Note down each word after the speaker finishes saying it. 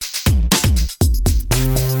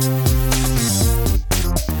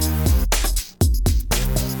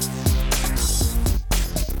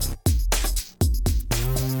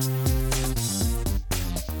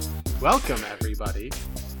Welcome, everybody,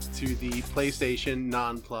 to the PlayStation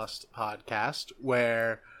Nonplussed podcast,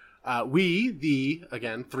 where we,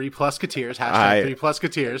 again, 3+keteers, hashtag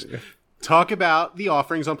 3+keteers, talk about the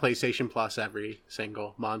offerings on PlayStation Plus every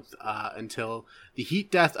single month until the heat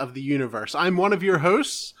death of the universe. I'm one of your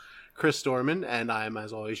hosts, Chris Storman, and I'm,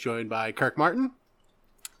 as always, joined by Kirk Martin.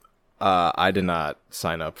 I did not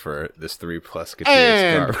sign up for this 3+keteers.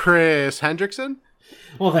 And Chris Hendrickson.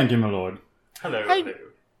 Well, thank you, my lord. Hello. Hey.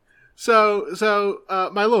 So,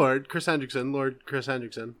 my lord, Chris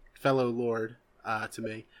Hendrickson, fellow lord to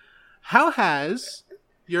me, how has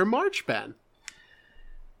your March been?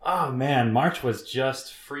 Oh man, March was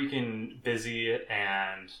just freaking busy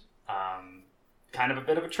and kind of a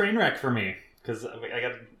bit of a train wreck for me because I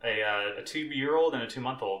got a 2-year-old and a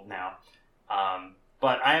 2-month-old now.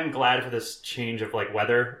 But I am glad for this change of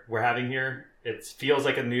weather we're having here. It feels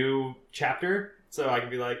like a new chapter. So I can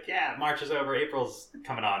be like, yeah, March is over, April's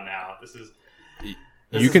coming on now.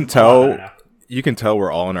 You can tell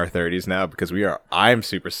we're all in our 30s now because I'm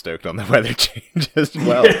super stoked on the weather change as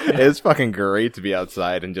well. It's fucking great to be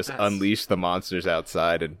outside and just unleash the monsters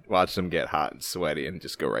outside and watch them get hot and sweaty and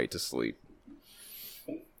just go right to sleep.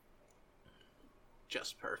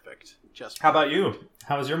 Just perfect. How about you?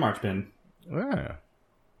 How has your March been? Yeah.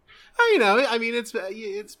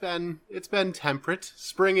 It's been temperate.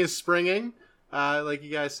 Spring is springing. Like you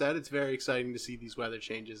guys said, it's very exciting to see these weather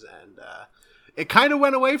changes, and it kind of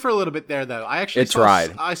went away for a little bit there, though. I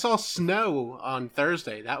saw snow on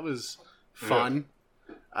Thursday. That was fun.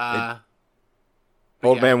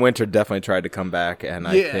 Old Man Winter definitely tried to come back, and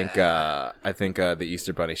I think the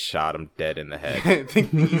Easter Bunny shot him dead in the head. I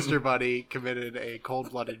think the Easter Bunny committed a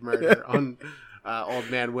cold-blooded murder on Old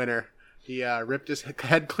Man Winter. He ripped his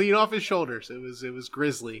head clean off his shoulders. It was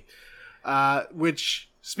grisly. Which,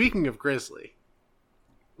 speaking of grisly,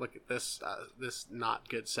 look at this not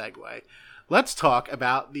good segue. Let's talk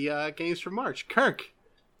about the games for March. Kirk,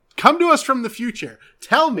 come to us from the future.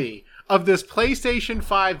 Tell me of this PlayStation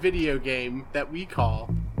 5 video game that we call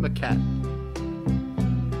Maquette.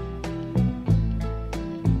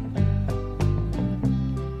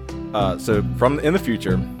 So from in the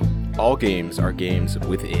future, all games are games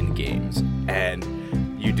within games, and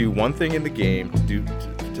you do one thing in the game to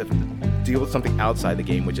deal with something outside the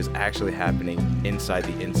game, which is actually happening inside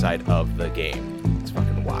of the game. It's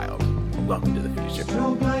fucking wild. Welcome to the future.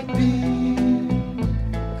 Strobe light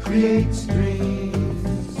beam creates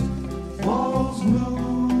dreams. Walls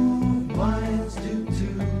move, lines do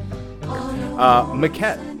too.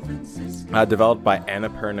 Maquette, developed by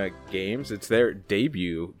Annapurna Games. It's their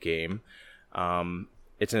debut game.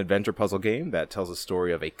 It's an adventure puzzle game that tells a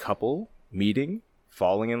story of a couple meeting,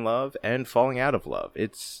 falling in love, and falling out of love.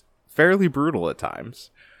 It's fairly brutal at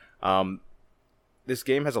times. This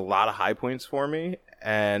game has a lot of high points for me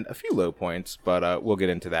and a few low points, but we'll get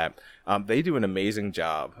into that. They do an amazing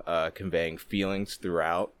job conveying feelings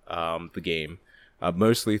throughout the game,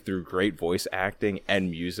 mostly through great voice acting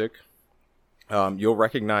and music. You'll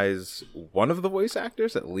recognize one of the voice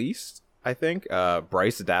actors, at least, I think,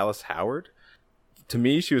 Bryce Dallas Howard. To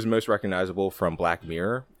me, she was most recognizable from Black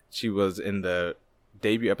Mirror. She was in the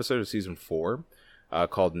debut episode of season 4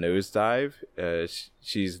 called Nosedive.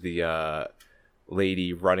 She's the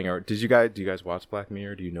lady running around. Do you guys watch Black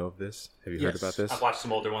Mirror? Do you know of this? Have you heard about this? I've watched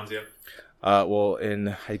some older ones, yeah. Well,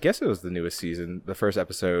 I guess it was the newest season, the first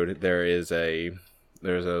episode, there's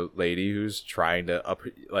a lady who's trying to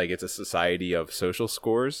it's a society of social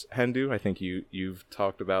scores, Hendu. I think you've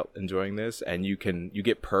talked about enjoying this, and you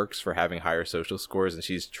get perks for having higher social scores, and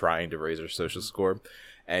she's trying to raise her social score,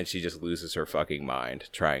 and she just loses her fucking mind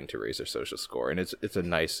trying to raise her social score, and it's a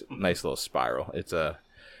nice little spiral.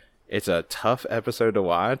 It's a tough episode to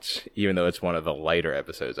watch, even though it's one of the lighter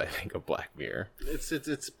episodes, I think, of Black Mirror.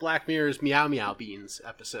 It's Black Mirror's Meow Meow Beans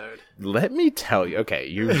episode. Let me tell you, okay,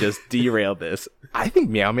 you just derailed this. I think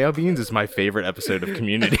Meow Meow Beans is my favorite episode of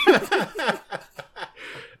Community.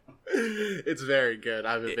 It's very good.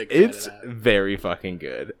 I'm a big fan of that. It's very fucking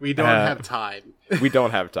good. We don't have time. We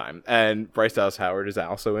don't have time. And Bryce Dallas Howard is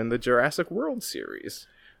also in the Jurassic World series,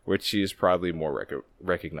 which she's probably more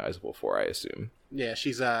recognizable for, I assume. Yeah,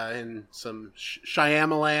 she's in some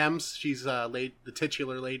Shyamalams. She's the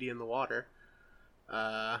titular lady in the water.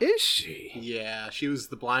 Is she? Yeah, she was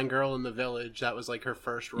the blind girl in The Village. That was her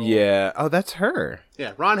first role. Yeah. Oh, that's her.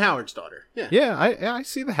 Yeah, Ron Howard's daughter. Yeah. Yeah, I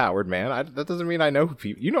see the Howard, man. That doesn't mean I know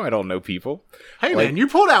people. You know I don't know people. Hey, man, you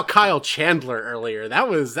pulled out Kyle Chandler earlier. That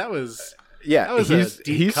was. Yeah, that was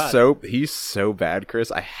he's so bad,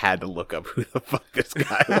 Chris. I had to look up who the fuck this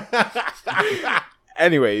guy was.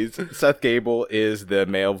 Anyways, Seth Gable is the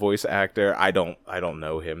male voice actor. I don't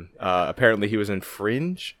know him. Apparently he was in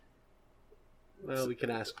Fringe. Well, we can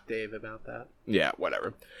ask Dave about that. Yeah,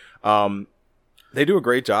 whatever. They do a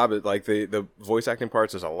great job at like the voice acting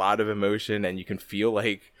parts. There's a lot of emotion, and you can feel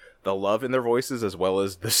like the love in their voices as well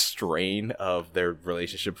as the strain of their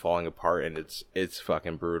relationship falling apart, and it's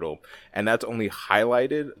fucking brutal. And that's only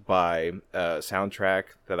highlighted by a soundtrack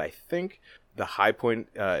that I think the high point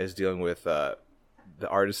is dealing with. The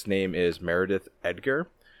artist's name is Meredith Edgar.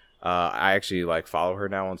 I actually like follow her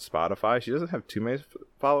now on Spotify. She doesn't have too many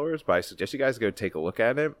followers, but I suggest you guys go take a look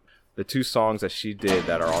at it. The two songs that she did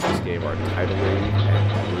that are on this game are Tidal Wave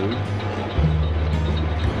and Blue.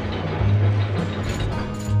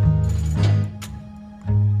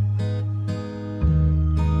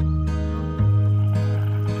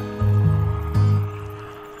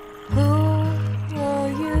 Who were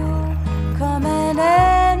you coming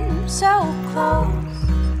in so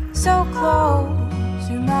close,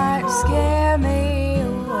 you might scare me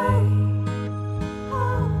away.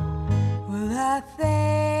 Well, I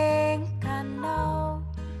think I know.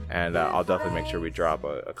 And I'll definitely make sure we drop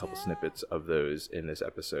a couple snippets of those in this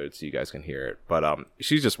episode so you guys can hear it. But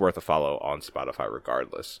she's just worth a follow on Spotify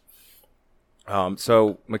regardless.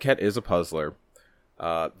 So Maquette is a puzzler.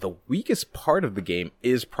 The weakest part of the game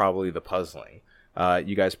is probably the puzzling.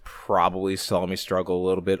 You guys probably saw me struggle a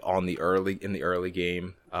little bit in the early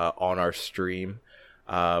game on our stream,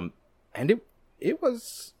 and it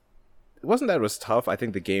wasn't that it was tough. I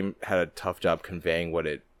think the game had a tough job conveying what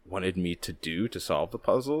it wanted me to do to solve the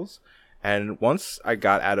puzzles. And once I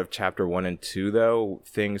got out of chapter 1 and 2, though,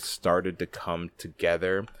 things started to come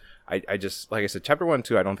together. I just, like I said, chapter 1 and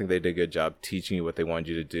 2, I don't think they did a good job teaching you what they wanted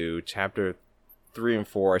you to do. Chapter 3 and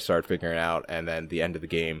 4, I started figuring out, and then the end of the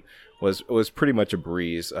game was pretty much a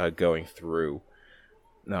breeze going through.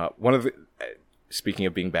 Speaking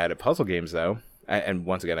of being bad at puzzle games, though, and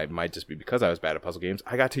once again, it might just be because I was bad at puzzle games,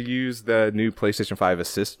 I got to use the new PlayStation 5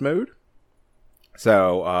 assist mode.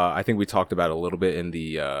 So I think we talked about it a little bit in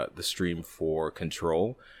the stream for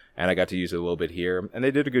Control, and I got to use it a little bit here. And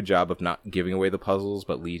they did a good job of not giving away the puzzles,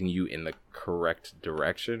 but leading you in the correct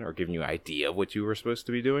direction or giving you an idea of what you were supposed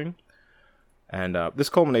to be doing. And this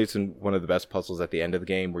culminates in one of the best puzzles at the end of the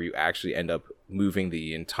game, where you actually end up moving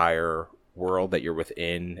the entire world that you're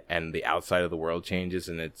within, and the outside of the world changes,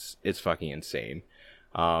 and it's fucking insane.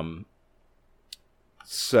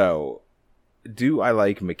 So, do I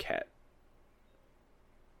like Maquette?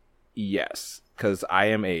 Yes, because I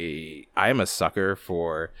am a sucker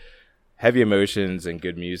for heavy emotions and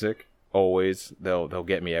good music. Always, they'll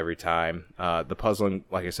get me every time. The puzzling,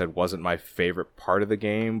 like I said, wasn't my favorite part of the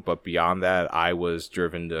game, but beyond that, I was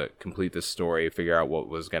driven to complete the story, figure out what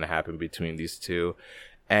was going to happen between these two.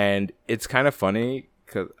 And it's kind of funny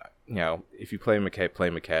because, you know, if you play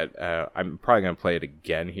Maquette, I'm probably going to play it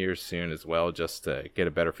again here soon as well, just to get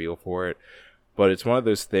a better feel for it. But it's one of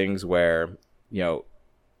those things where, you know,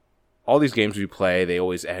 all these games we play, they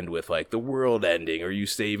always end with, like, the world ending, or you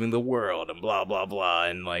saving the world, and blah, blah, blah,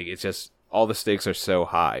 and, like, it's just, all the stakes are so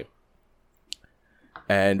high.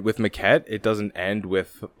 And with Maquette, it doesn't end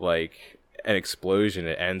with, like, an explosion,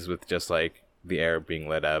 it ends with just, like, the air being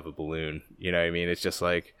let out of a balloon, you know what I mean? It's just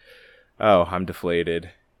like, oh, I'm deflated,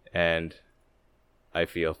 and I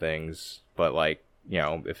feel things, but, like, you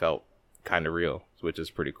know, it felt kind of real, which is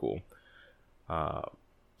pretty cool.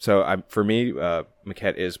 So for me,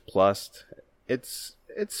 Maquette is plussed. It's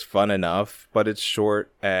fun enough, but it's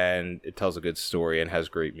short and it tells a good story and has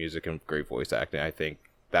great music and great voice acting. I think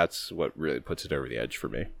that's what really puts it over the edge for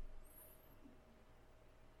me.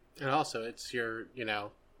 And also, it's your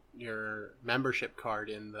membership card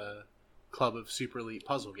in the Club of Super Elite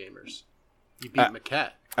Puzzle Gamers. You beat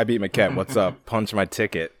Maquette. I beat Maquette. What's up? Punch my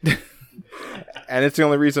ticket. And it's the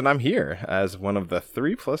only reason I'm here as one of the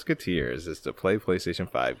 3 Plusketeers is to play PlayStation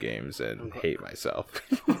 5 games and hate myself.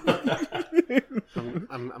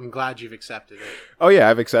 I'm glad you've accepted it. Oh yeah,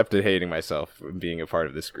 I've accepted hating myself being a part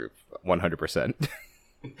of this group 100%.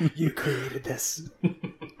 You created this.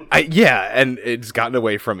 Yeah, and it's gotten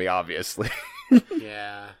away from me, obviously.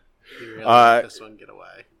 Yeah, you really let this one get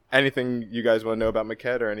away. Anything you guys want to know about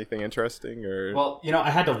Maquette or anything interesting? Or well, you know, I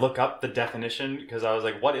had to look up the definition because I was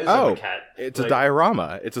like, "What is a Maquette?" It's like a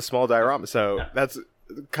diorama. It's a small diorama. So that's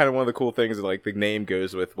kind of one of the cool things. Like the name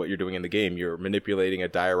goes with what you're doing in the game. You're manipulating a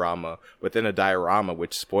diorama within a diorama,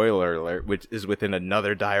 which spoiler alert, which is within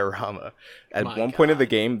another diorama. At one point in the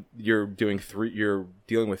game, you're dealing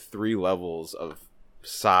with 3 levels of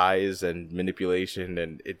size and manipulation,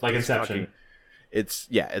 and it's like Inception.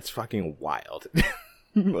 It's fucking wild.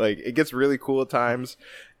 Like, it gets really cool at times,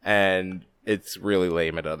 and it's really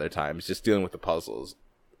lame at other times, just dealing with the puzzles.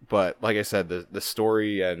 But, like I said, the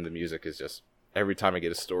story and the music is just every time I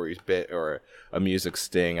get a story bit or a music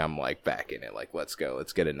sting, I'm like back in it. Like, let's go,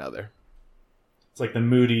 let's get another. It's like the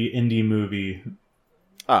moody indie movie.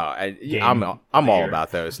 Oh, I'm all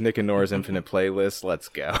about those. Nick and Nora's Infinite Playlist. Let's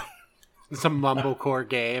go. It's a mumblecore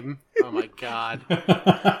game. Oh my god.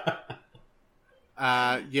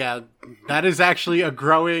 Yeah, that is actually a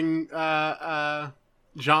growing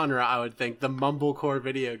genre, I would think. The mumblecore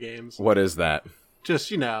video games. What is that?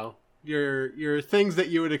 Just, your things that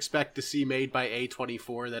you would expect to see made by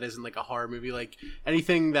A24 that isn't like a horror movie, like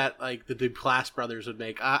anything that like the Duplass brothers would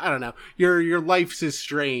make. I don't know. Your Life's is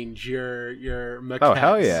Strange, your Maquettes. Oh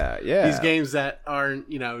hell yeah. These games that aren't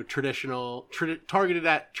traditional, targeted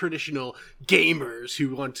at traditional gamers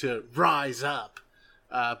who want to rise up,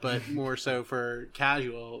 but more so for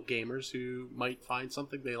casual gamers who might find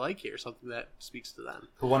something they like here, something that speaks to them.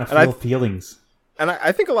 Who want to feel feelings. And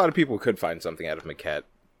I think a lot of people could find something out of Maquette.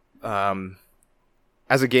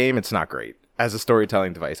 As a game, it's not great. As a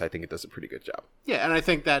storytelling device, I think it does a pretty good job. Yeah, and I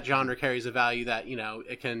think that genre carries a value that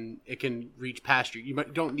it can reach past you. You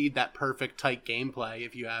don't need that perfect tight gameplay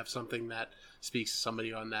if you have something that speaks to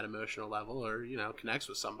somebody on that emotional level, or connects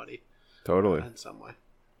with somebody. Totally. In some way.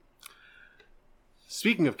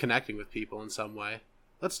 Speaking of connecting with people in some way,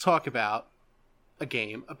 let's talk about a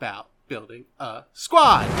game about building a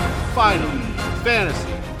squad. Final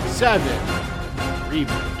Fantasy VII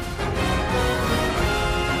Remake.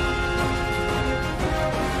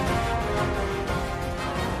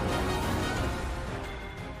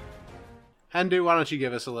 Hendu, why don't you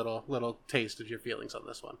give us a little taste of your feelings on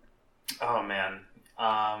this one? Oh man,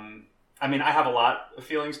 I mean, I have a lot of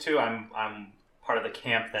feelings too. I'm part of the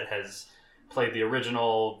camp that has played the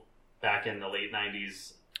original back in the late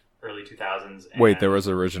 '90s, early 2000s. Wait, there was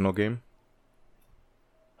an original game?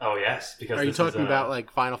 Oh yes, because are you talking about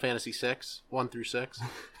like Final Fantasy VI, 1 through 6?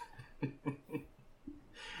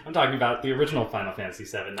 I'm talking about the original Final Fantasy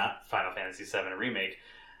VII, not Final Fantasy VII Remake.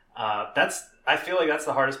 I feel like that's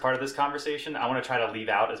the hardest part of this conversation. I want to try to leave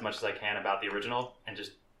out as much as I can about the original and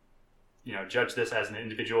just, judge this as an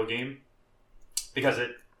individual game, because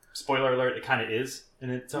spoiler alert, it kind of is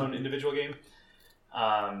in its own individual game.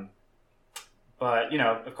 But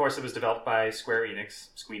of course, it was developed by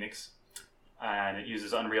Squeenix, and it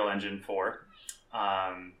uses Unreal Engine 4.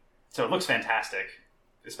 So it looks fantastic,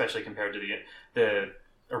 especially compared to the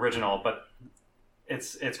original. But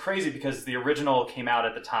it's crazy because the original came out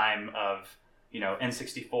at the time of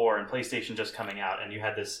N64 and PlayStation just coming out, and you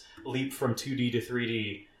had this leap from 2D to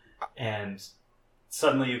 3D, and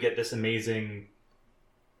suddenly you get this amazing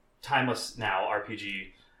timeless now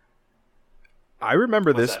RPG. I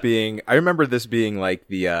remember this being like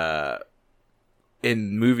the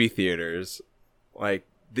in movie theaters, like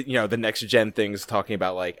the next gen things talking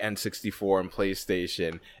about like N64 and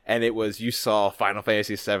PlayStation, and it was, you saw Final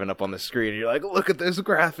Fantasy VII up on the screen and you're like, look at those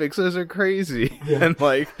graphics, those are crazy. Yeah. And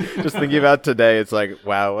like just thinking about today, it's like,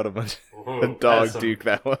 wow, what a bunch of dog duke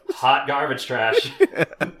that was. Hot garbage trash.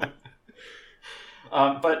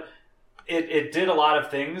 But it did a lot of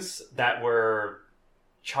things that were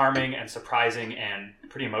charming and surprising and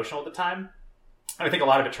pretty emotional at the time. And I think a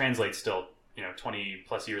lot of it translates still, 20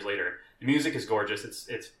 plus years later. The music is gorgeous.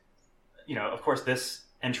 It's of course, this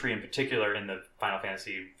entry in particular in the Final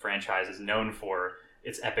Fantasy franchise is known for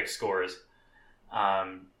its epic scores.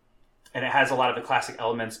 And it has a lot of the classic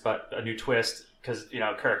elements, but a new twist. Because,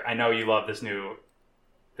 Kirk, I know you love this new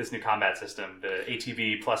combat system, the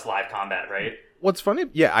ATB plus live combat, right? What's funny,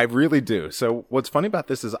 yeah, I really do. So what's funny about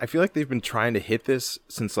this is I feel like they've been trying to hit this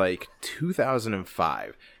since like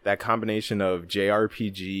 2005. That combination of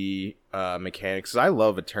JRPG mechanics. 'Cause I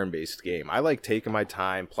love a turn-based game. I like taking my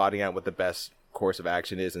time, plotting out what the best course of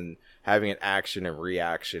action is, and having an action and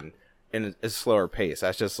reaction in a slower pace.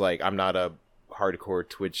 That's just like, I'm not a hardcore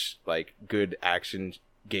Twitch like good action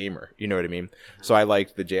gamer. You know what I mean? So I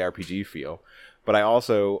liked the JRPG feel, but I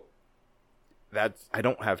also. I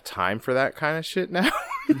don't have time for that kind of shit now.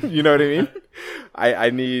 You know what I mean? I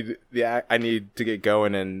need to get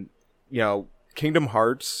going, and Kingdom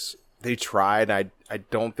Hearts, they tried. I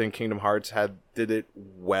don't think Kingdom Hearts did it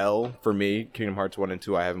well for me. Kingdom Hearts 1 and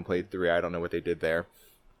 2, I haven't played 3. I don't know what they did there.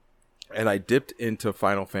 And I dipped into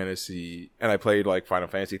Final Fantasy, and I played like Final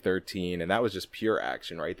Fantasy 13, and that was just pure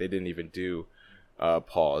action, right? They didn't even do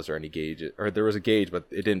pause or any gauge, or there was a gauge, but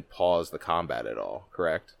it didn't pause the combat at all,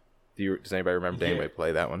 correct? Does anybody remember? Did anybody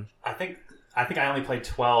play that one? I think I only played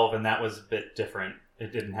 12, and that was a bit different.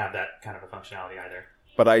 It didn't have that kind of a functionality either.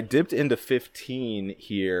 But I dipped into 15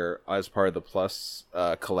 here as part of the Plus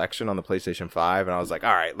collection on the PlayStation 5, and I was like,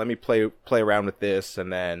 all right, let me play around with this,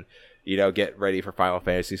 and then get ready for Final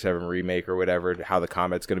Fantasy VII Remake or whatever, how the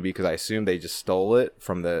combat's going to be, because I assume they just stole it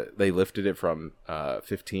they lifted it from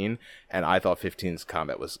 15, and I thought 15's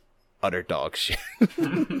combat was utter dog shit.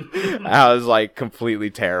 I was like completely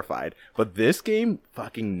terrified. But this game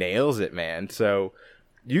fucking nails it, man. So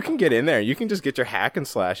you can get in there, you can just get your hack and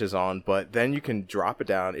slashes on, but then you can drop it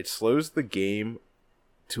down. It slows the game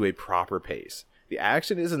to a proper pace. The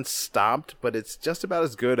action isn't stopped, but it's just about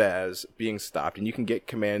as good as being stopped, and you can get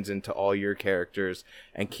commands into all your characters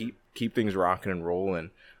and keep things rocking and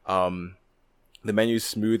rolling. The menu's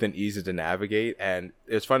smooth and easy to navigate, and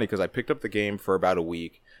it's funny because I picked up the game for about a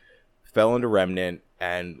week, fell into Remnant,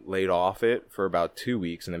 and laid off it for about 2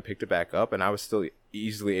 weeks, and then picked it back up, and I was still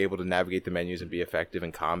easily able to navigate the menus and be effective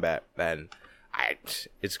in combat. And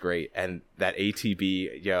it's great. And that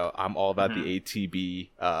ATB, I'm all about the ATB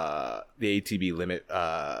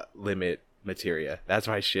limit materia. That's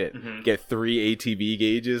my shit. Get 3 ATB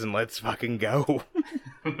gauges and let's fucking go.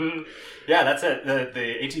 Yeah, that's it.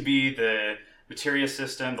 The ATB, the materia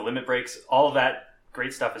system, the limit breaks, all of that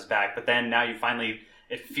great stuff is back. But then now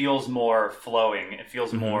it feels more flowing. It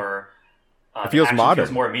feels more. It feels modern. It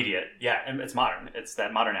feels more immediate. Yeah, and it's modern. It's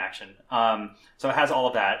that modern action. So it has all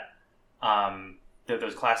of that.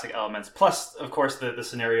 Those classic elements, plus of course the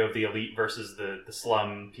scenario of the elite versus the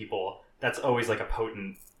slum people. That's always like a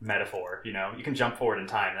potent metaphor. You can jump forward in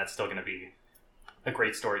time. That's still going to be a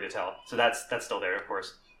great story to tell. So that's still there, of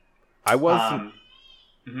course. I was.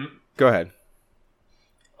 Go ahead.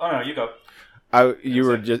 Oh no, you go. You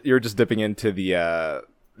were just dipping into the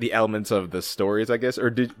elements of the stories, I guess,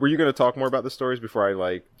 or were you going to talk more about the stories before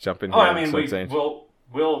I jump in here? I mean,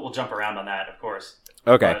 we'll jump around on that, of course.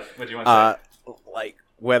 Okay. But what do you want to say?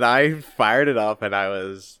 When I fired it up and I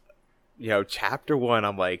was, chapter 1,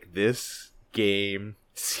 I'm like, this game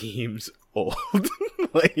seems old.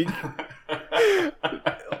 I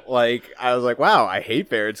was like, wow, I hate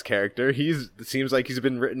Barrett's character. It seems like he's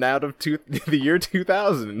been written out of the year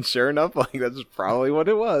 2000, and sure enough, that's probably what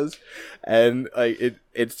it was. And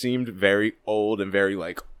it seemed very old and very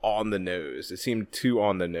on the nose. It seemed too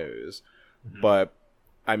on the nose, but.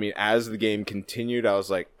 I mean, as the game continued, I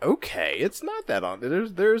was like, okay, it's not that on.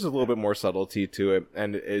 There's a little bit more subtlety to it,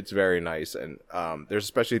 and it's very nice. And there's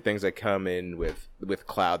especially things that come in with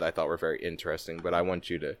Cloud that I thought were very interesting. But I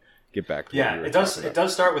want you to get back to what you were it does. It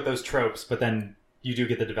does start with those tropes, but then you do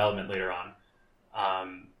get the development later on.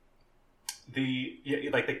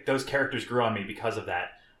 Those characters grew on me because of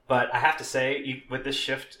that. But I have to say, with this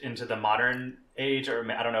shift into the modern age, or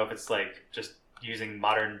I don't know if it's just using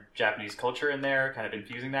modern Japanese culture in there, kind of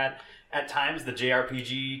infusing that. At times, the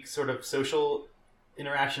JRPG sort of social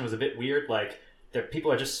interaction was a bit weird.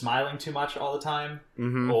 People are just smiling too much all the time,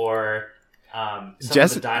 or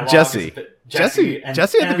Jesse at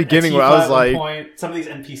the beginning, where I was like, some of these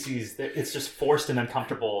NPCs, it's just forced and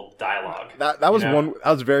uncomfortable dialogue. That was one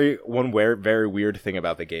very weird thing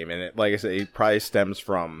about the game, and like I said, it probably stems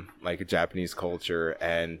from Japanese culture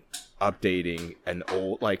and updating an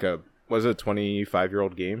old was it a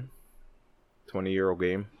 25-year-old game? 20-year-old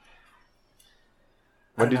game?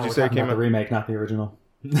 When did you say it came out? The remake, not the original.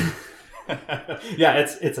 Yeah,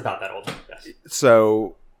 it's about that old. Yes.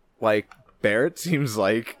 So, Barrett seems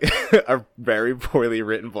like a very poorly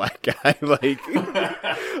written black guy.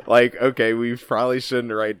 Okay, we probably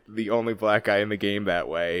shouldn't write the only black guy in the game that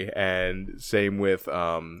way. And same with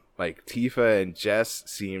Tifa and Jess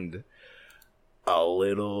seemed a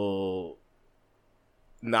little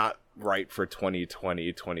not right for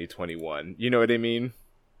 2020, 2021. You know what I mean?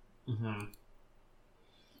 Mm-hmm.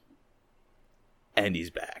 And he's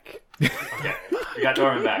back. Okay, we got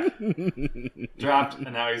Dorman back. Dropped,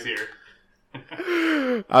 and now he's here.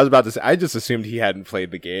 I was about to say, I just assumed he hadn't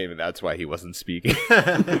played the game, and that's why he wasn't speaking.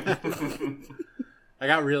 I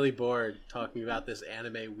got really bored talking about this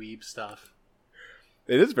anime weeb stuff.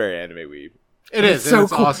 It is very anime weeb. It's so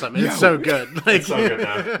cool. Awesome. It's so good. It's so good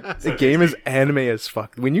now. The game is anime as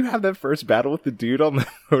fuck. When you have that first battle with the dude on the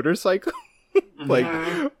motorcycle,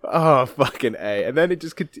 oh, fucking A. And then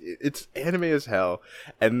it's anime as hell.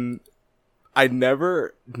 And I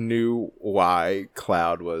never knew why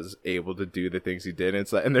Cloud was able to do the things he did. And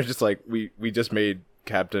they're just like, we just made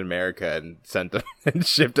Captain America and sent him and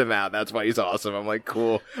shipped him out. That's why he's awesome. I'm like,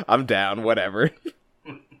 cool. I'm down. Whatever.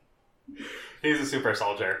 He's a super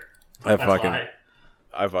soldier. I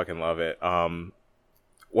fucking love it.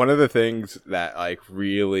 One of the things that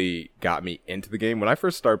really got me into the game when I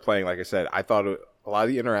first started playing, like I said, I thought a lot of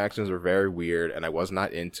the interactions were very weird and I was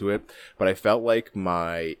not into it, but I felt like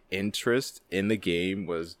my interest in the game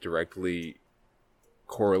was directly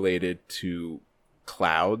correlated to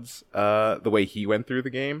Cloud's the way he went through the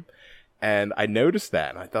game. And I noticed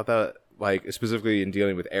that, and I thought that, like, specifically in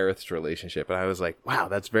dealing with Aerith's relationship, and I was like, wow,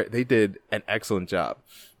 they did an excellent job.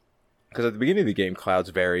 Because at the beginning of the game, Cloud's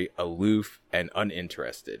very aloof and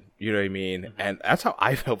uninterested. You know what I mean? And that's how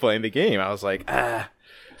I felt playing the game. I was like,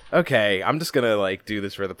 okay, I'm just gonna like do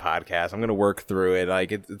this for the podcast. I'm gonna work through it.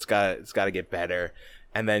 Like it's got to get better.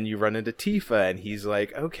 And then you run into Tifa, and he's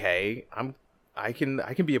like, okay, I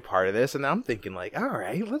can be a part of this. And I'm thinking like, all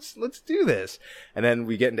right, let's do this. And then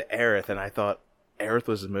we get into Aerith, and I thought Aerith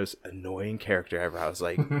was the most annoying character ever. I was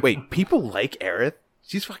like, wait, people like Aerith?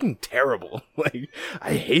 She's fucking terrible. Like,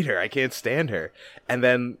 I hate her. I can't stand her. And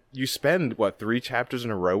then you spend, 3 chapters in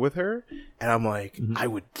a row with her? And I'm like, I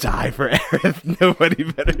would die for Aerith. Nobody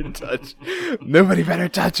better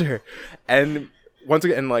touch her. And once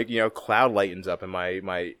again, like, you know, Cloud lightens up, and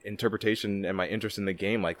my interpretation and my interest in the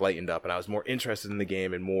game, like, lightened up. And I was more interested in the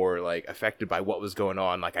game and more, like, affected by what was going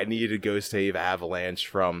on. Like, I needed to go save Avalanche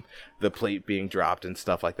from the plate being dropped and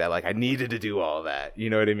stuff like that. Like, I needed to do all that. You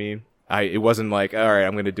know what I mean? It wasn't like, all right,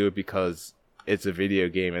 I'm going to do it because it's a video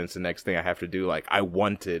game and it's the next thing I have to do. Like, I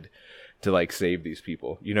wanted to, like, save these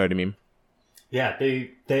people. You know what I mean? Yeah,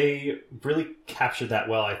 they really captured that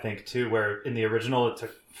well, I think, too, where in the original it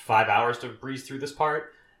took 5 hours to breeze through this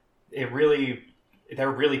part. They're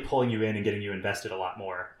really pulling you in and getting you invested a lot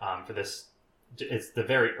more for this. It's the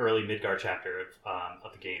very early Midgar chapter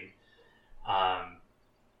of the game.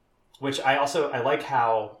 Which I like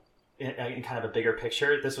how, in kind of a bigger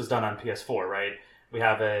picture, this was done on PS4, right? We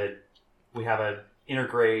have a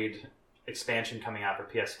intergrade expansion coming out for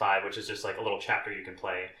PS5, which is just like a little chapter you can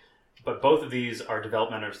play. But both of these are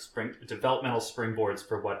developmental springboards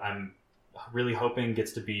for what I'm really hoping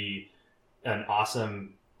gets to be an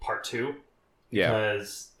awesome part 2. Yeah.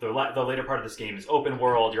 Because the later part of this game is open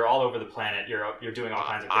world. You're all over the planet. You're doing all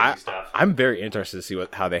kinds of crazy stuff. I'm very interested to see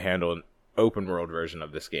how they handle an open world version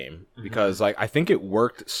of this game, because like I think it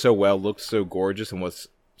worked so well, looked so gorgeous, and was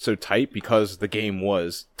so tight because the game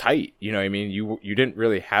was tight. You know what I mean? You didn't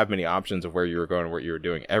really have many options of where you were going and what you were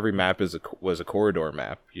doing. Every map was a corridor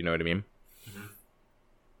map. You know what I mean?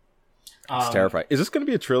 It's terrifying. Is this going to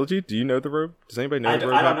be a trilogy? Do you know the road? Does anybody know the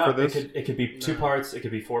roadmap for this? It could be 2 parts. It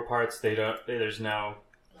could be 4 parts. There's no.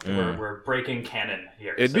 We're breaking canon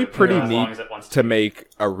here. It'd be pretty neat to make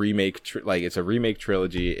a remake. Like, it's a remake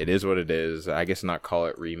trilogy. It is what it is. I guess not call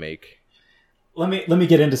it remake. Let me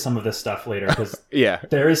get into some of this stuff later, because yeah,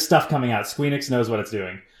 there is stuff coming out. Squeenix knows what it's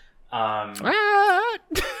doing.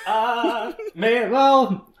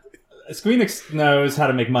 Squeenix knows how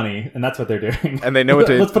to make money, and that's what they're doing. And they know what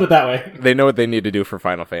let's put it that way. They know what they need to do for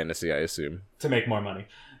Final Fantasy, I assume, to make more money.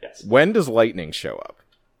 Yes. When does Lightning show up?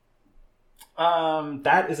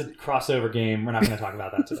 That is a crossover game. We're not going to talk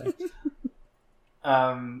about that today.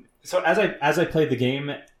 So as I played the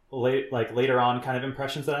game, later on, kind of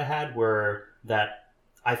impressions that I had were that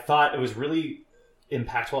I thought it was really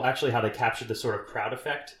impactful, actually, how they captured the sort of crowd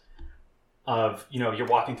effect of, you know, you're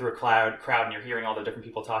walking through a crowd and you're hearing all the different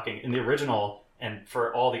people talking. In the original, and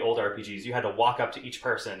for all the old RPGs, you had to walk up to each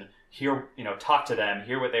person, talk to them,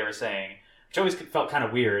 hear what they were saying, which always felt kind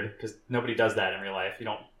of weird because nobody does that in real life. You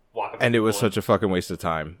don't walk up to and it was people such a fucking waste of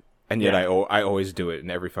time. And yet I always do it in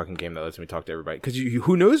every fucking game that lets me talk to everybody. Because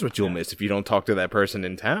who knows what you'll miss if you don't talk to that person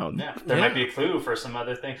in town. Yeah, there might be a clue for some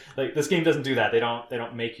other thing. Like, this game doesn't do that. They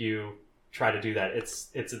don't make you try to do that. It's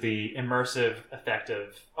the immersive effect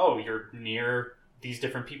of, oh, you're near these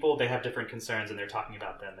different people. They have different concerns, and they're talking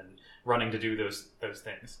about them and running to do those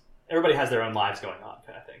things. Everybody has their own lives going on,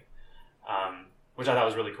 kind of thing, which I thought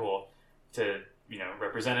was really cool to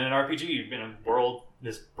represent in an RPG in a world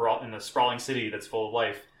in a sprawling city that's full of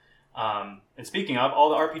life. And speaking of, all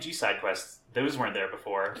the RPG side quests, those weren't there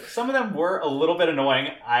before. Some of them were a little bit annoying.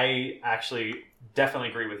 I actually definitely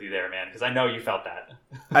agree with you there, man, because I know you felt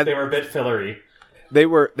that. They were a bit fillery. They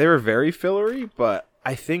were very fillery, but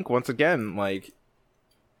I think, once again, like,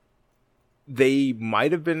 they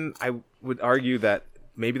might have been, I would argue that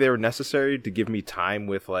maybe they were necessary to give me time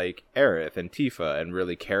with, like, Aerith and Tifa and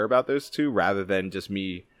really care about those two rather than just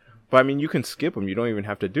me. But, I mean, you can skip them. You don't even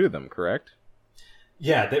have to do them, correct?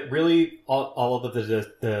 Yeah, that really, all of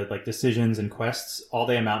the like decisions and quests, all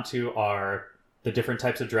they amount to are the different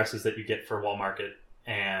types of dresses that you get for Wall Market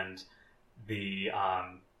and the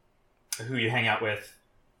who you hang out with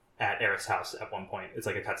at Aerith's house at one point. It's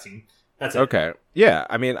like a cutscene. That's it. Okay. Yeah,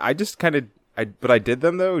 I mean, I just kind of, but I did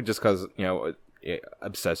them, though, just because,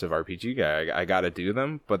 obsessive RPG guy. I got to do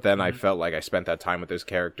them, but then I felt like I spent that time with those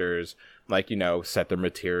characters, like, you know, set their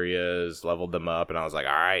materias, leveled them up, and I was like,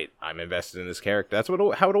 all right, I'm invested in this character. That's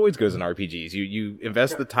how it always goes in RPGs. You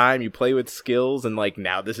invest the time, you play with skills, and like,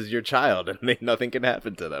 now this is your child, and nothing can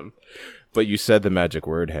happen to them. But you said the magic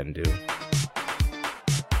word, Hendu.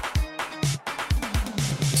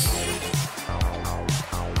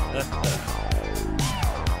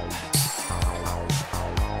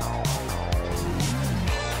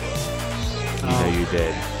 You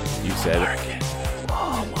did. You said it.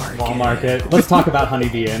 Wall Market. Let's talk about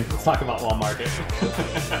Honeybee Inn. Let's talk about Wall Market.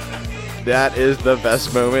 That is the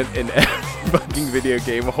best moment in every fucking video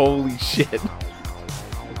game. Holy shit.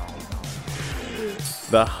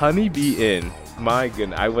 The Honeybee Inn. My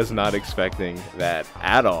goodness, I was not expecting that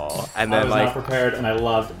at all. And then, I was not prepared, and I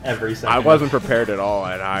loved every second. I wasn't prepared at all,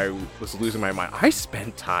 and I was losing my mind. I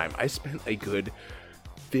spent a good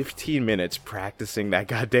 15 minutes practicing that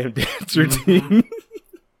goddamn dance routine.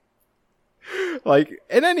 Like,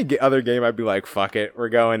 in any other game, I'd be like, fuck it, we're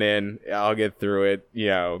going in, I'll get through it, you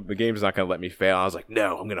know, the game's not gonna let me fail. I was like,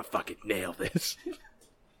 no, I'm gonna fucking nail this.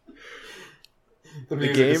 The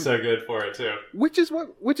music is so good for it too. Which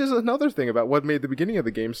is another thing about what made the beginning of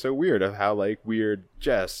the game so weird, of how like weird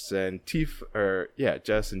Jess and Tifa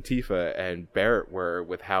and Barrett were,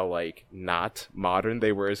 with how like not modern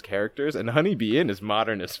they were as characters, and Honeybee Inn is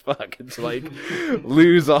modern as fuck. It's like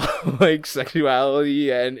lose all like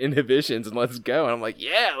sexuality and inhibitions and let's go. And I'm like,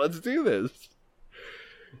 yeah, let's do this.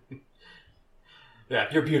 Yeah,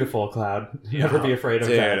 You're beautiful, Cloud. Never be afraid of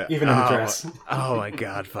that, even in a dress. Oh my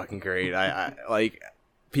god, fucking great. I like,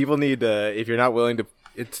 people need to, if you're not willing to,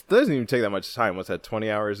 it doesn't even take that much time. What's that, 20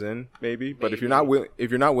 hours in, maybe? But if you're not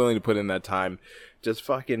willing to put in that time, just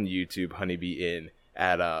fucking YouTube Honeybee Inn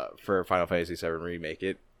for Final Fantasy VII Remake.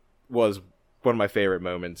 It was one of my favorite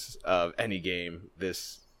moments of any game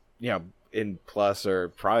this, you know, in Plus, or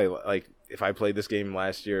probably like if I played this game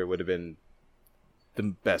last year, it would have been the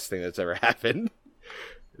best thing that's ever happened.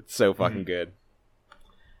 It's so fucking good.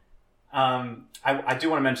 I do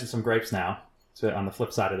want to mention some grapes now. So on the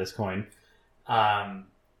flip side of this coin,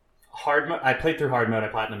 hard mode. I played through hard mode. I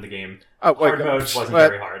platinumed the game. Hard mode wasn't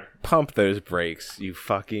very hard. Pump those brakes, you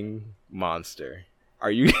fucking monster! Are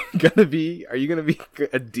you gonna be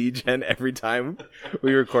a degen every time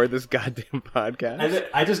we record this goddamn podcast?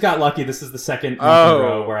 I just got lucky. This is the second month in a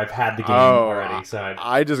row where I've had the game already. So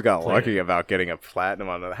I just got lucky about getting a platinum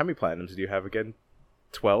on it. How many platinums do you have again?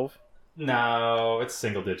 12? No, it's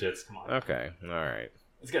single digits. Come on. Okay, all right.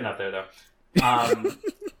 It's getting up there though.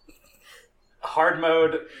 Hard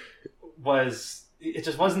mode it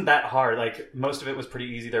just wasn't that hard. Like, most of it was pretty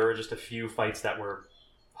easy. There were just a few fights that were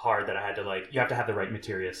hard that I had to, like, you have to have the right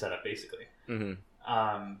materia set up basically.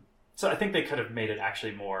 Mm-hmm. So I think they could have made it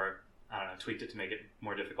actually more, I don't know, tweaked it to make it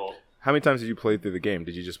more difficult. How many times did you play through the game?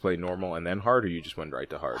 Did you just play normal and then hard, or you just went right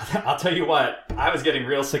to hard? I'll tell you what, I was getting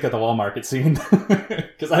real sick of the Wall Market scene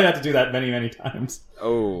because I had to do that many, many times.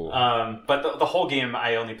 Oh. But the whole game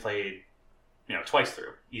I only played, you know, twice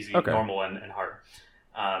through. Easy, okay. Normal, and hard.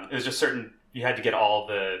 It was just you had to get all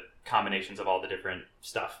the combinations of all the different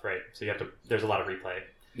stuff, right? So there's a lot of replay.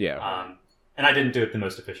 Yeah. And I didn't do it the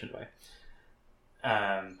most efficient way.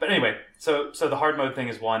 But anyway, so the hard mode thing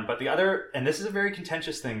is one, but the other, and this is a very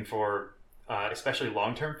contentious thing for especially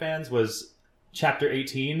long-term fans, was Chapter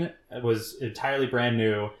 18 was entirely brand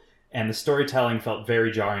new, and the storytelling felt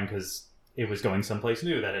very jarring because it was going someplace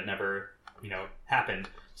new that had never, you know, happened.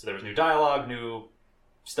 So there was new dialogue, new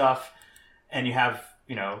stuff, and you have,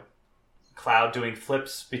 you know, Cloud doing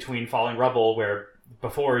flips between falling rubble where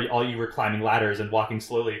before all you were climbing ladders and walking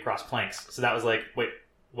slowly across planks. So that was like, wait,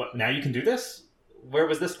 what? Now you can do this? Where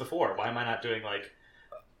was this before? Why am I not doing like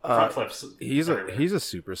front flips? He's a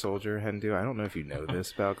super soldier, Hendu. I don't know if you know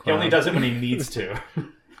this about Cloud. He only does it when he needs to.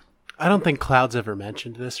 I don't think Cloud's ever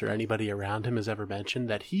mentioned this, or anybody around him has ever mentioned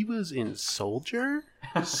that he was in Soldier.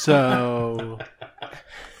 So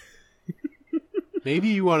maybe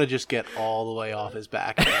you want to just get all the way off his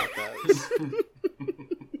back about those.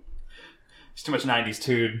 It's too much 90s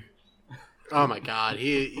tude. Oh my god,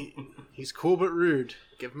 he's cool but rude.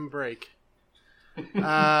 Give him a break.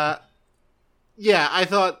 Yeah, I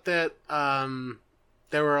thought that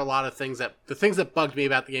there were a lot of things that bugged me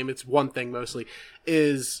about the game. It's one thing mostly,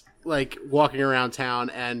 is like walking around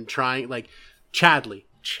town and trying, like, Chadley.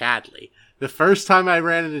 The first time I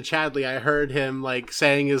ran into Chadley, I heard him like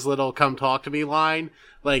saying his little "come talk to me" line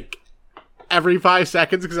like every 5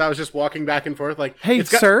 seconds because I was just walking back and forth like, hey,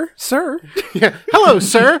 sir. Yeah, hello,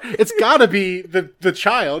 sir. It's gotta be the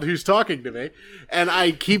child who's talking to me. And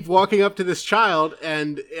I keep walking up to this child,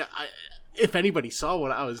 and if anybody saw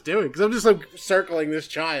what I was doing, because I'm just like circling this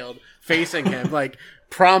child, facing him, like,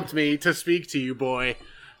 prompt me to speak to you, boy.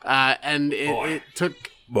 And it took...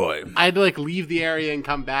 Boy. I had to like leave the area and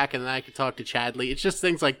come back, and then I could talk to Chadley. It's just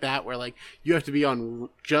things like that where like you have to be on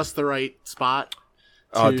just the right spot.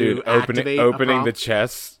 Oh, dude, opening the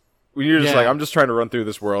chest. When you're just like, I'm just trying to run through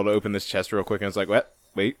this world, open this chest real quick, and it's like, what?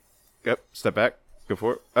 Wait, yep, step back, go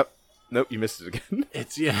for it. Oh, nope, you missed it again.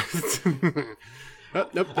 It's oh,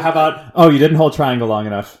 nope. How about, oh, you didn't hold triangle long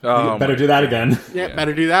enough. Oh, You better do that again. Yeah,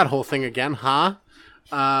 better do that whole thing again, huh?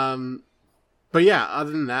 But yeah,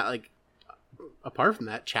 other than that, like, apart from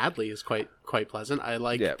that, Chadley is quite pleasant. I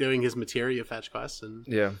like doing his materia fetch quests and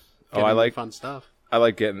I like fun stuff. I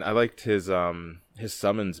liked his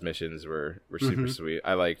summons missions were super sweet.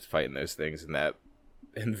 I liked fighting those things in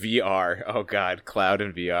VR. Oh god, Cloud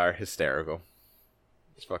in VR, hysterical.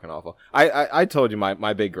 It's fucking awful. I told you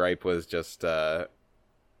my big gripe was just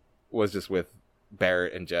with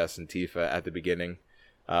Barrett and Jess and Tifa at the beginning.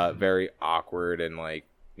 Very awkward and like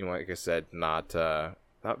I said, not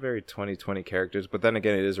very 2020 characters, but then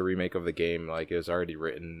again, it is a remake of the game. Like, it was already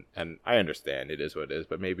written, and I understand it is what it is,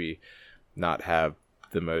 but maybe not have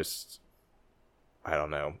the most, I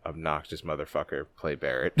don't know, obnoxious motherfucker play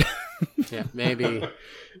Barrett. Yeah, maybe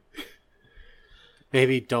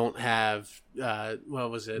don't have,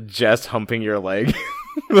 what was it? Just humping your leg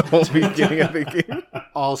the whole beginning of the game.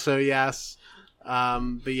 Also, yes.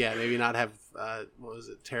 But yeah, maybe not have, what was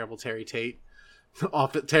it? Terrible Terry Tate.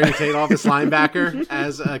 Terry Tate, office linebacker,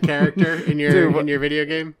 as a character in your video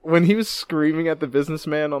game. When he was screaming at the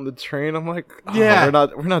businessman on the train, I'm like, yeah,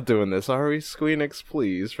 we're not doing this, are we? Squeenix,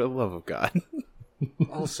 please, for the love of God.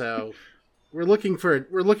 Also, we're looking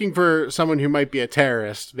for someone who might be a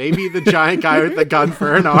terrorist. Maybe the giant guy with the gun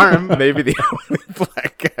for an arm. Maybe the only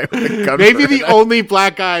black guy with a gun. Maybe the only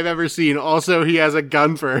black guy I've ever seen. Also, he has a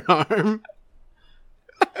gun for an arm.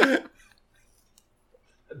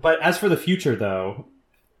 But as for the future, though,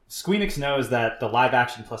 Squeenix knows that the live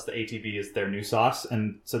action plus the ATB is their new sauce,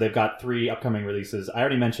 and so they've got 3 upcoming releases. I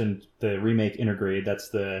already mentioned the remake Intergrade. That's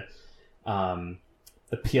the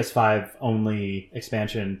PS5 only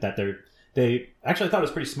expansion that they actually thought was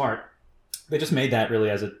pretty smart. They just made that really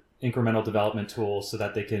as an incremental development tool so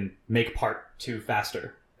that they can make part 2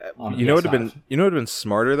 faster. You know what would have been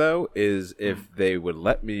smarter though is if they would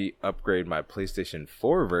let me upgrade my PlayStation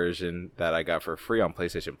 4 version that I got for free on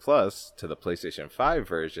PlayStation Plus to the PlayStation 5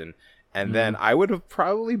 version, and then I would have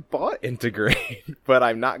probably bought Intergrade. But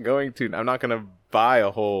I'm not going to. I'm not going to buy a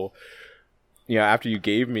whole. After you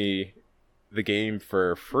gave me the game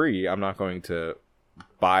for free, I'm not going to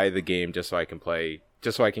buy the game just so I can play.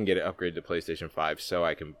 Just so I can get it upgraded to PlayStation 5 so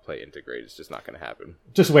I can play Intergrade. It's just not going to happen.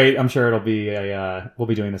 Just wait. I'm sure it'll be we'll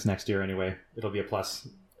be doing this next year anyway. It'll be a plus.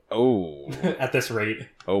 Oh. At this rate.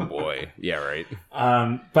 Oh, boy. Yeah, right.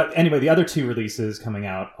 But anyway, the other 2 releases coming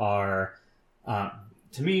out are,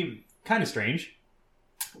 to me, kind of strange.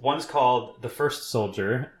 One's called The First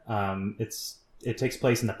Soldier. It takes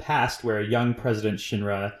place in the past where young President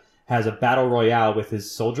Shinra has a battle royale with his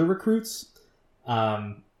soldier recruits.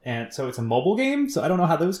 And so it's a mobile game, so I don't know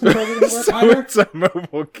how those controls are going to work either. It's a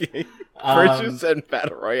mobile game. First you said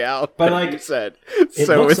Battle Royale, but like you said,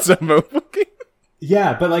 it's a mobile game.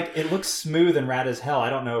 Yeah, but like it looks smooth and rad as hell. I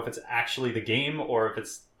don't know if it's actually the game or if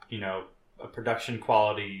it's, a production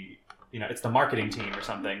quality, it's the marketing team or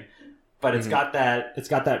something. But it's got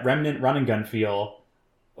that Remnant run and gun feel,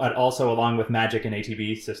 but also along with Magic and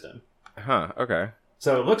ATB system. Huh, okay.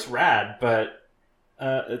 So it looks rad, but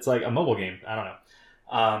it's like a mobile game. I don't know.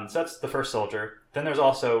 So that's The First Soldier. Then there's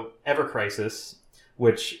also Ever Crisis,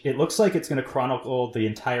 which it looks like it's going to chronicle the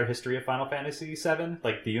entire history of Final Fantasy VII,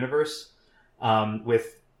 like the universe,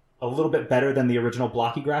 with a little bit better than the original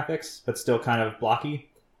blocky graphics, but still kind of blocky.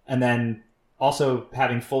 And then also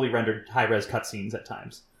having fully rendered high-res cutscenes at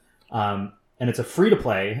times. And it's a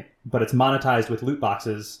free-to-play, but it's monetized with loot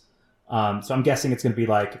boxes. So I'm guessing it's going to be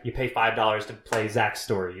like, you pay $5 to play Zack's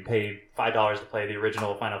story. You pay $5 to play the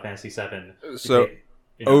original Final Fantasy VII. So...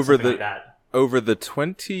 over the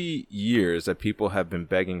 20 years that people have been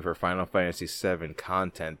begging for Final Fantasy VII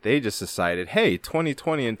content, they just decided, hey,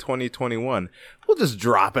 2020 and 2021, we'll just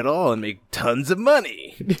drop it all and make tons of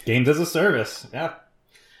money. Games as a service, yeah.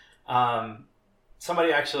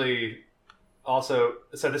 Somebody actually also...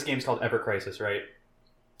 So this game's called Ever Crisis, right?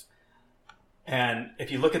 And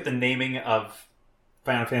if you look at the naming of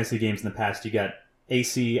Final Fantasy games in the past, you got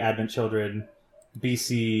AC, Advent Children,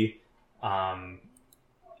 BC...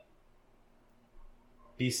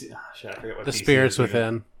 BC. Oh, shit, I forget what The BC Spirits is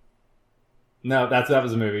Within. No, that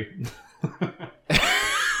was a movie.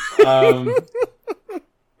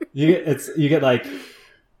 You get like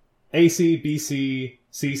AC, BC,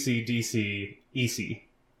 CC, DC, EC.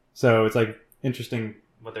 So it's like interesting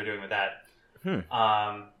what they're doing with that.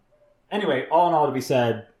 Anyway, all in all, to be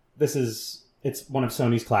said, it's one of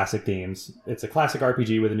Sony's classic games. It's a classic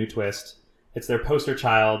RPG with a new twist. It's their poster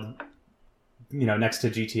child, next to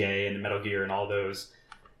GTA and Metal Gear and all those,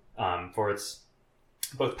 for its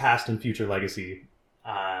both past and future legacy.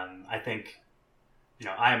 I think,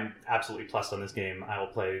 I'm absolutely plussed on this game. I will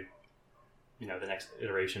play, the next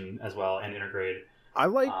iteration as well and Intergrade. I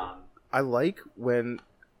like when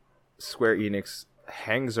Square Enix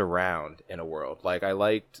hangs around in a world. Like, I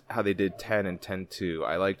liked how they did 10 and 10-2.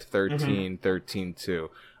 I liked 13, 13-2.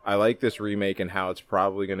 I like this remake and how it's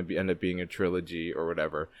probably going to end up being a trilogy or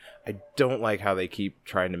whatever. I don't like how they keep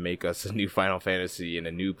trying to make us a new Final Fantasy in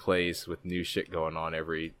a new place with new shit going on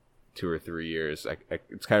every 2 or 3 years.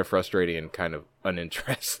 It's kind of frustrating and kind of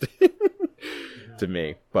uninteresting to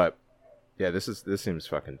me. But yeah, this seems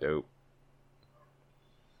fucking dope.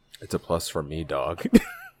 It's a plus for me, dog.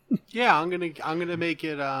 Yeah, I'm gonna make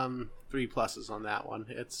it 3 pluses on that one.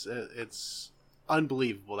 It's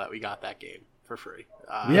unbelievable that we got that game for free.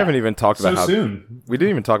 We haven't even talked about how soon. We didn't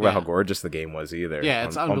even talk about how gorgeous the game was either. Yeah,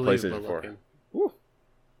 it's on unbelievable PlayStation 4. looking. Woo.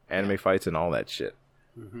 Anime fights and all that shit.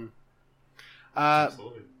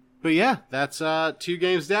 Absolutely. But yeah, that's 2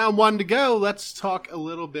 games down, 1 to go. Let's talk a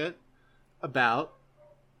little bit about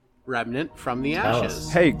Remnant from the Tell Ashes.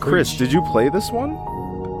 us. Hey, Chris, did you play this one?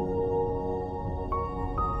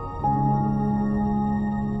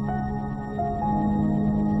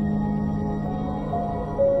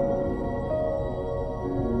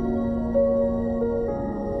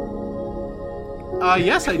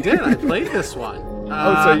 Yes, I did. I played this one.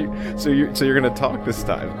 So you're gonna talk this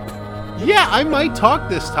time? Yeah, I might talk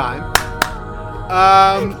this time.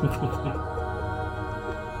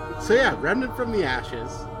 So yeah, Remnant from the Ashes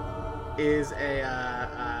is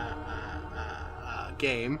a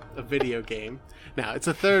game, a video game. Now, it's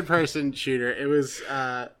a third-person shooter. It was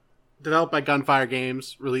developed by Gunfire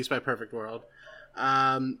Games, released by Perfect World,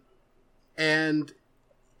 and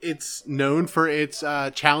it's known for its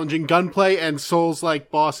challenging gunplay and Souls-like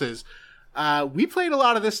bosses. We played a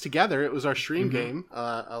lot of this together. It was our stream game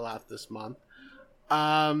a lot this month.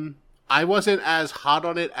 I wasn't as hot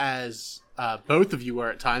on it as both of you were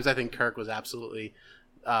at times. I think Kirk was absolutely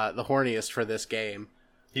the horniest for this game.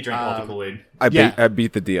 He drank all the Kool-Aid. I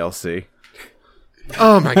beat the DLC.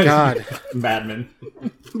 Oh my god. Madman.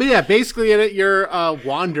 But yeah, basically in it, you're a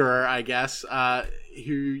wanderer, I guess,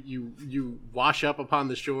 who you wash up upon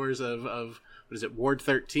the shores of what is it, Ward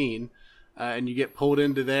 13, and you get pulled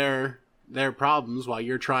into their problems while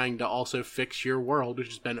you're trying to also fix your world, which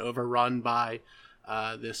has been overrun by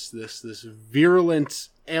this virulent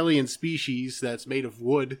alien species that's made of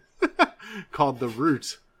wood called the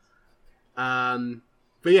Root.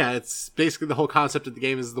 But yeah, it's basically the whole concept of the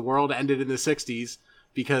game is the world ended in the 60s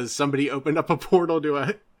because somebody opened up a portal to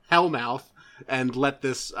a hellmouth and let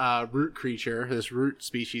this root creature, this root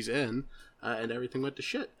species in, and everything went to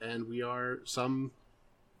shit. And we are some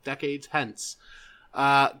decades hence.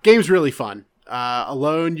 Game's really fun.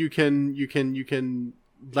 Alone, you can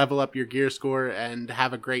level up your gear score and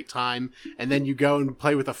have a great time. And then you go and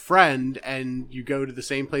play with a friend, and you go to the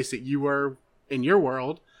same place that you were in your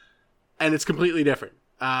world, and it's completely different.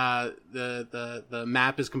 The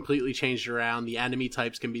map is completely changed around. The enemy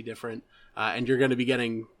types can be different. And you're going to be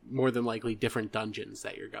getting more than likely different dungeons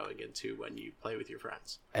that you're going into when you play with your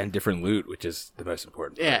friends. And different loot, which is the most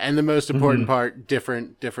important part. Yeah, and the most important part,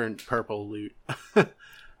 different purple loot.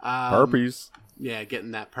 Purpies. Yeah,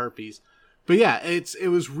 getting that purpies. But yeah, it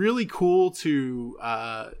was really cool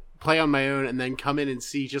to play on my own and then come in and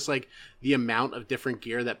see just like the amount of different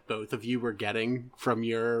gear that both of you were getting from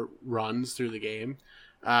your runs through the game.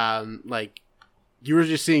 Like, you were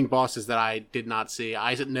just seeing bosses that I did not see.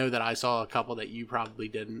 I know that I saw a couple that you probably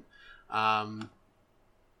didn't.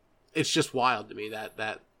 It's just wild to me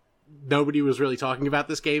that nobody was really talking about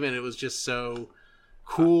this game, and it was just so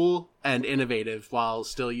cool and innovative while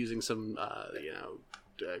still using some,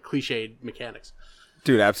 cliched mechanics.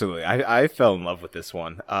 Dude, absolutely. I fell in love with this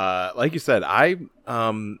one. Like you said,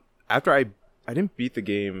 after I didn't beat the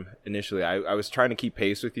game initially. I was trying to keep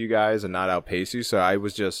pace with you guys and not outpace you, so I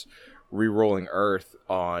was just re-rolling Earth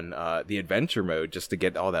on the adventure mode just to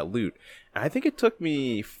get all that loot. And I think it took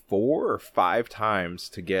me 4 or 5 times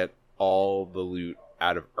to get all the loot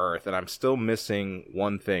out of Earth, and I'm still missing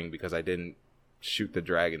one thing because I didn't shoot the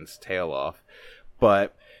dragon's tail off.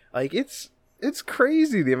 But like, it's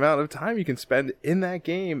crazy the amount of time you can spend in that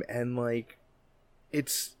game, and like,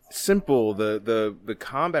 it's simple. The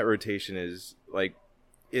combat rotation is like,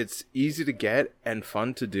 it's easy to get and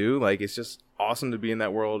fun to do. Like, it's just awesome to be in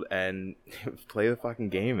that world and play the fucking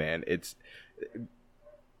game, man.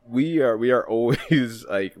 We are always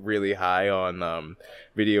like really high on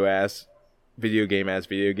video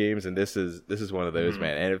games, and this is one of those,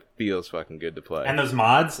 man, and it feels fucking good to play. And those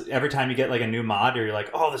mods, every time you get like a new mod, or you're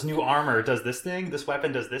like, oh, this new armor does this thing, this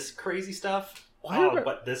weapon does this crazy stuff.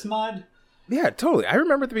 But this mod? Yeah, totally. I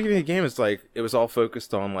remember at the beginning of the game, it's like it was all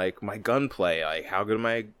focused on like my gunplay, like how good am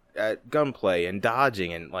I at gunplay and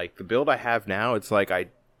dodging, and like the build I have now, it's like I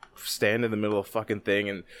stand in the middle of a fucking thing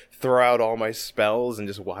and throw out all my spells and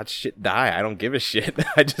just watch shit die. I don't give a shit.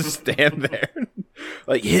 I just stand there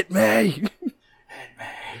like, hit me.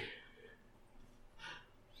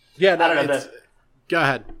 Yeah, I don't know. Go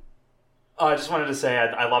ahead. I just wanted to say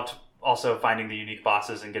I loved also finding the unique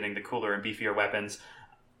bosses and getting the cooler and beefier weapons.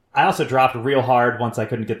 I also dropped real hard once I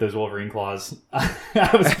couldn't get those Wolverine claws. I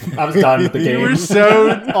was done with the game. You were so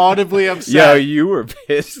audibly upset. Yo, you were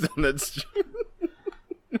pissed on that stream.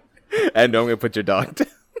 And I'm gonna put your dog down.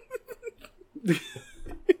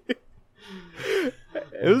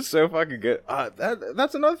 It was so fucking good.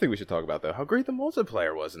 That's another thing we should talk about, though. How great the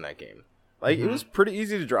multiplayer was in that game. Like, it was pretty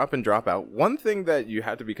easy to drop and drop out. One thing that you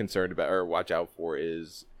have to be concerned about or watch out for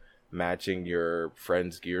is matching your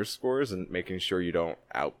friends' gear scores and making sure you don't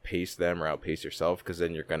outpace them or outpace yourself, because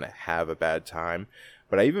then you're going to have a bad time.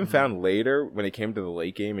 But I even found later, when it came to the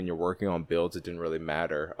late game and you're working on builds, it didn't really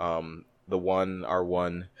matter. Our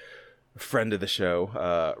one friend of the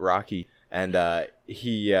show, Rocky, and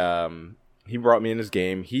he brought me in his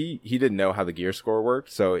game. He didn't know how the gear score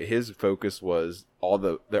worked, so his focus was all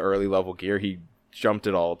the early level gear. He jumped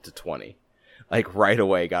it all up to 20. Like right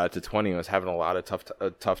away got it to 20 and was having a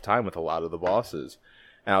tough time with a lot of the bosses.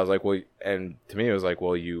 And I was like, well, and to me it was like,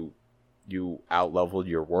 well, you out-leveled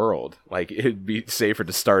your world. Like, it'd be safer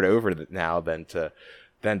to start over now than to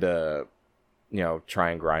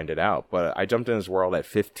try and grind it out. But I jumped in his world at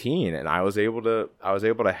 15 and I was able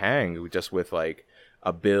to hang just with like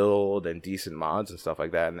a build and decent mods and stuff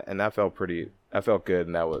like that, and that felt good,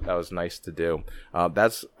 and that was nice to do.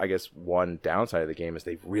 That's, I guess, one downside of the game is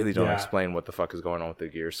they really don't explain what the fuck is going on with the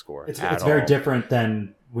gear score. It's very different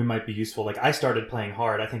than we might be useful. Like, I started playing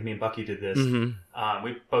hard. I think me and Bucky did this.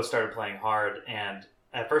 We both started playing hard, and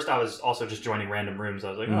at first I was also just joining random rooms. I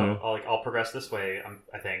was like, I'll progress this way,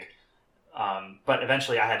 I think. But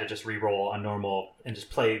eventually I had to just re-roll on normal and just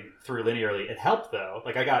play through linearly. It helped, though.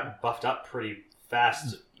 Like, I got buffed up pretty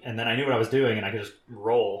fast, and then I knew what I was doing, and I could just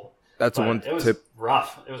roll. That's the one tip. It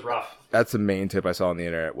was rough. That's the main tip I saw on the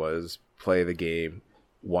internet, was play the game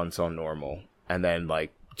once on normal, and then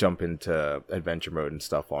like jump into adventure mode and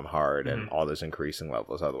stuff on hard, and all those increasing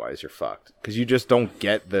levels. Otherwise, you're fucked, because you just don't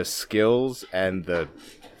get the skills and the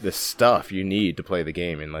stuff you need to play the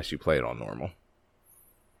game unless you play it on normal.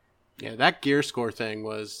 Yeah, that gear score thing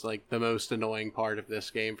was like the most annoying part of this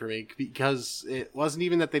game for me, because it wasn't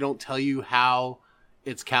even that they don't tell you how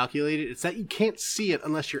it's calculated, it's that you can't see it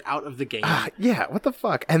unless you're out of the game. Yeah, what the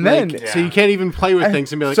fuck? And like, then so you can't even play with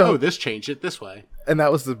things and be like, oh, this changed it this way. And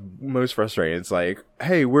that was the most frustrating. It's like,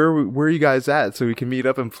 hey, where are you guys at so we can meet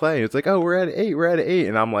up and play? It's like, oh, we're at 8,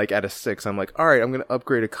 and I'm like at a 6. I'm like, all right, I'm gonna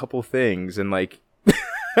upgrade a couple things, and like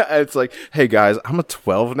it's like, hey guys, I'm a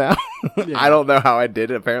 12 now. I don't know how I did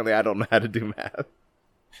it. Apparently I don't know how to do math.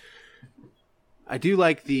 I do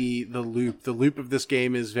like the loop. The loop of this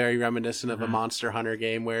game is very reminiscent of a Monster Hunter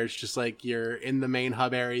game, where it's just like you're in the main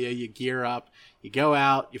hub area, you gear up, you go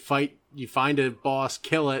out, you fight, you find a boss,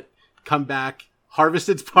 kill it, come back, harvest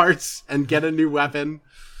its parts, and get a new weapon.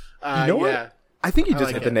 You know what? I think you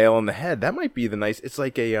just hit the nail on the head. That might be the nice. It's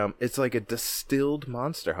like a distilled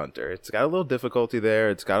Monster Hunter. It's got a little difficulty there.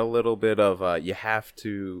 It's got a little bit of you have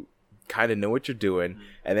to kind of know what you're doing,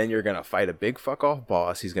 and then you're gonna fight a big fuck off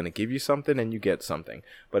boss. He's gonna give you something, and you get something.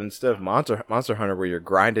 But instead of Monster Hunter, where you're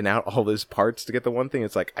grinding out all those parts to get the one thing,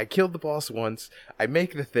 it's like, I killed the boss once, I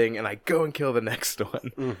make the thing, and I go and kill the next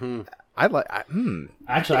one.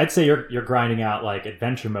 Actually, I'd say you're grinding out like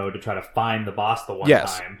adventure mode to try to find the boss the one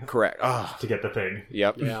time. Correct. To get the thing.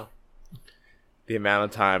 Yep. Yeah. The amount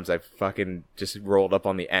of times I fucking just rolled up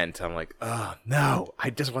on the Ent, I'm like, oh no, I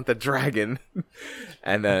just want the dragon.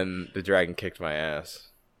 And then the dragon kicked my ass.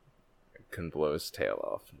 I couldn't blow his tail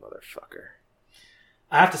off, motherfucker.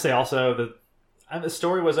 I have to say also, the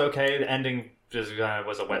story was okay. The ending just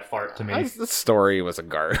was a wet fart to me. The story was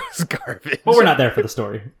garbage. But we're not there for the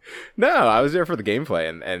story. No, I was there for the gameplay,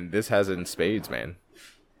 and this has it in spades, man.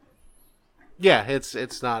 Yeah,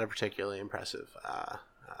 it's not a particularly impressive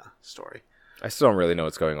story. I still don't really know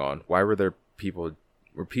what's going on. Why were there people?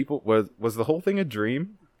 Was the whole thing a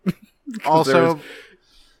dream? Also,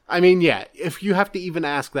 I mean, yeah, if you have to even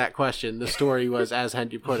ask that question, the story was, as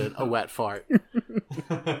Henry put it, a wet fart.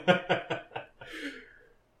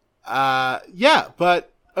 Yeah,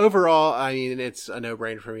 but overall, I mean, it's a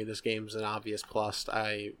no-brainer for me. This game's an obvious plus.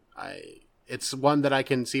 It's one that I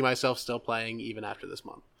can see myself still playing even after this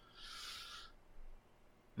month.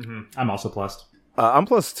 Mm-hmm. I'm also plussed. I'm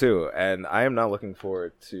plus too, and I am not looking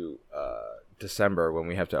forward to December when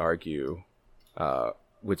we have to argue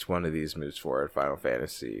which one of these moves forward, Final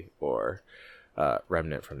Fantasy or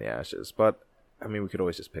Remnant from the Ashes. But I mean, we could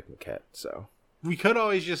always just pick Maquette. So We could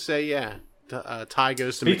always just say, yeah, Ty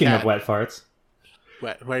goes to Speaking Maquette. of wet farts.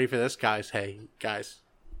 Ready for this, guys? Hey, guys,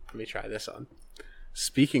 let me try this on.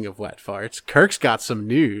 Speaking of wet farts, Kirk's got some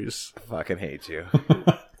news. I fucking hate you.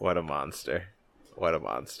 What a monster. What a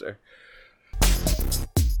monster.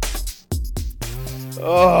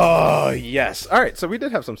 Oh, yes. All right, so we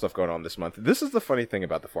did have some stuff going on this month. This is the funny thing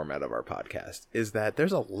about the format of our podcast, is that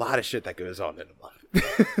there's a lot of shit that goes on in a month.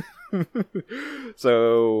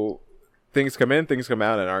 So things come in, things come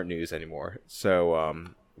out, and aren't news anymore. So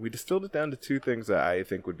we distilled it down to two things that I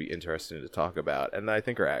think would be interesting to talk about, and I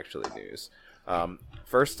think are actually news.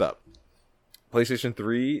 First up, PlayStation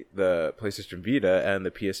 3, the PlayStation Vita, and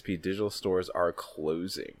the PSP digital stores are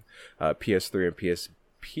closing. PS3 and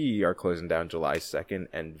PSP are closing down July 2nd,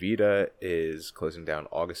 and Vita is closing down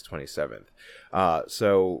August 27th.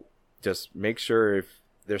 So just make sure if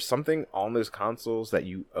there's something on those consoles that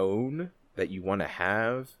you own that you want to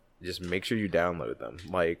have, just make sure you download them.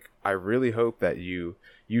 Like, I really hope that you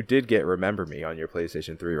did get Remember Me on your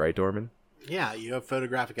PlayStation 3, right, Dorman? Yeah, you have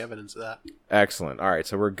photographic evidence of that. Excellent. All right,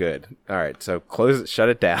 so we're good. All right, so close it, shut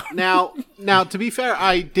it down. Now, to be fair,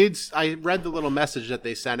 I read the little message that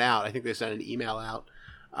they sent out. I think they sent an email out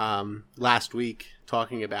last week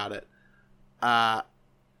talking about it.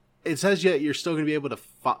 It says you're still going to be able to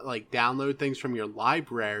download things from your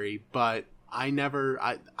library, but I have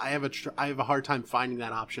a hard time finding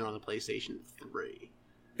that option on the PlayStation 3.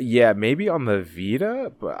 Yeah, maybe on the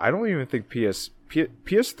Vita, but I don't even think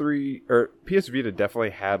PS3 or PS Vita definitely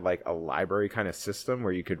had like a library kind of system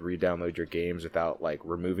where you could re-download your games without like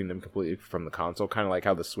removing them completely from the console, kind of like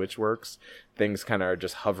how the Switch works. Things kind of are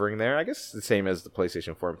just hovering there. I guess the same as the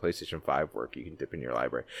PlayStation 4 and PlayStation 5 work. You can dip in your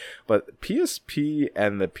library. But PSP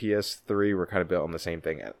and the PS3 were kind of built on the same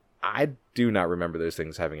thing. I do not remember those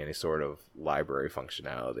things having any sort of library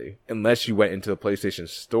functionality unless you went into the PlayStation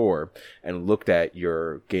Store and looked at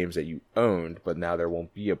your games that you owned, but now there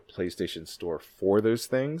won't be a PlayStation Store for those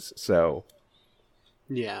things. So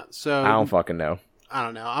yeah, so I don't fucking know. I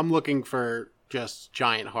don't know. I'm looking for just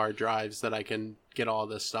giant hard drives that I can get all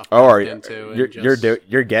this stuff into.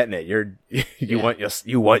 You're getting it. You want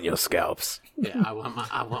your scalps. Yeah, I want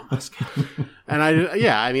my scalp. And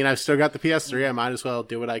I mean, I've still got the PS3. I might as well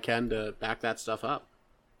do what I can to back that stuff up.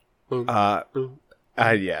 Boom.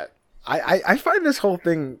 Yeah. I find this whole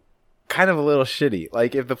thing kind of a little shitty.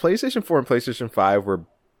 Like, if the PlayStation 4 and PlayStation 5 were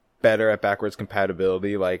better at backwards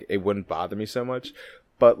compatibility, like, it wouldn't bother me so much.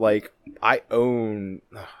 But, like, I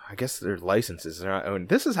guess they're licenses. They're not owned.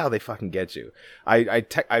 This is how they fucking get you. I've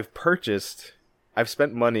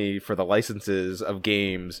spent money for the licenses of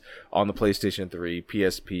games on the PlayStation 3,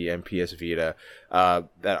 PSP, and PS Vita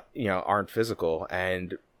that, aren't physical.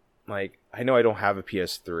 And, like, I know I don't have a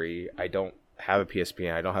PS3. I don't have a PSP,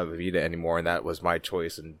 and I don't have a Vita anymore. And that was my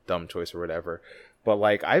choice and dumb choice or whatever. But,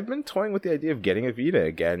 like, I've been toying with the idea of getting a Vita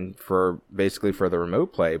again for the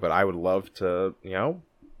remote play. But I would love to,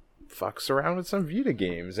 fucks around with some Vita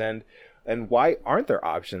games. And why aren't there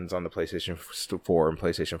options on the PlayStation 4 and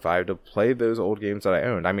PlayStation 5 to play those old games that I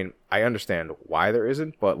owned? I mean, I understand why there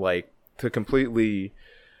isn't, but, like, to completely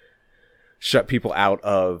shut people out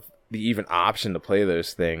of the even option to play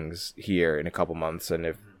those things here in a couple months, and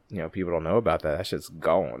if, people don't know about that shit's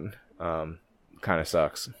gone, kind of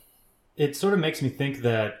sucks. It sort of makes me think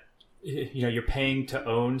that, you're paying to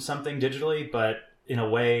own something digitally, but in a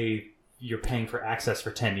way, you're paying for access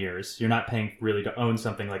for 10 years. You're not paying really to own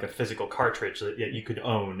something like a physical cartridge that you could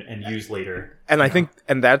own and use later. And I think,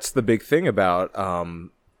 and that's the big thing about,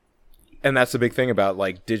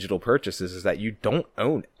 like, digital purchases, is that you don't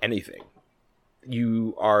own anything.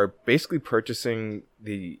 You are basically purchasing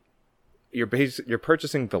you're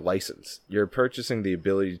purchasing the license. You're purchasing the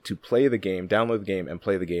ability to play the game, download the game, and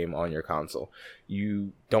play the game on your console.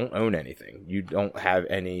 You don't own anything. You don't have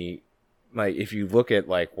any, like, if you look at,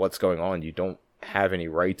 like, what's going on, you don't have any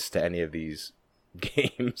rights to any of these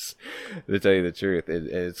games. To tell you the truth,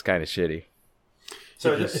 it's kind of shitty.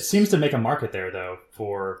 So it seems to make a market there, though,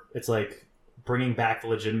 it's like bringing back the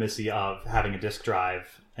legitimacy of having a disk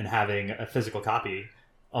drive and having a physical copy,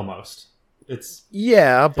 almost.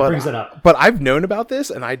 But brings it up. But I've known about this,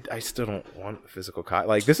 and I still don't want a physical copy.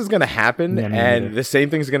 Like, this is gonna happen, Yeah, me and neither. the same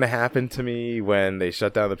thing's gonna happen to me when they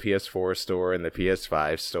shut down the PS4 store and the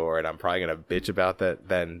PS5 store, and I'm probably gonna bitch about that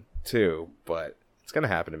then too. But it's gonna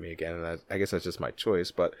happen to me again, and I guess that's just my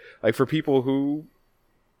choice. But like, for people who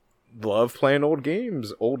love playing older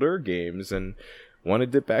games, and want to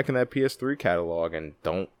dip back in that PS3 catalog and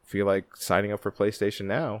don't feel like signing up for PlayStation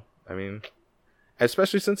Now, I mean,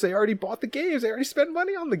 especially since they already bought the games, they already spent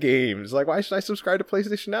money on the games. Like, why should I subscribe to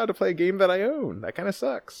PlayStation Now to play a game that I own? That kind of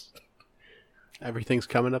sucks. Everything's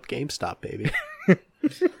coming up GameStop, baby.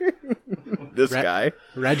 This guy.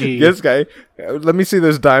 Reggie. This guy. Let me see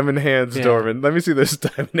those diamond hands, Yeah. Dorman. Let me see those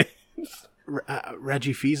diamond hands.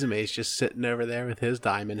 Reggie Fils-Aimé's just sitting over there with his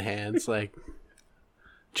diamond hands, like,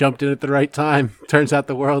 jumped in at the right time. Turns out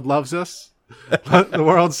the world loves us. The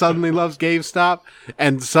world suddenly loves GameStop,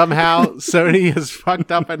 and somehow Sony is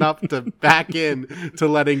fucked up enough to back in to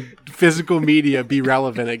letting physical media be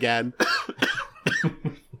relevant again.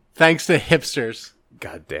 Thanks to hipsters.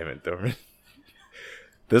 God damn it, Dorman.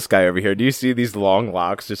 This guy over here. Do you see these long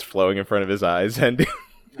locks just flowing in front of his eyes? And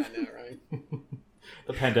I know, right?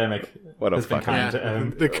 The pandemic What a has been fucking- kind to him.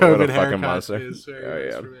 The What a COVID fucking haircut monster. is very Oh,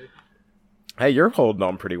 nice yeah. for me. hey, you're holding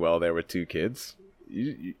on pretty well there with 2 kids.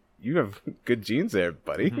 You have good genes there,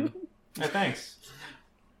 buddy. Yeah, thanks.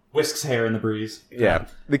 Whisks hair in the breeze. Yeah.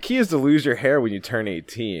 The key is to lose your hair when you turn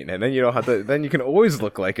 18, and then you don't have to. Then you can always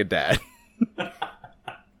look like a dad.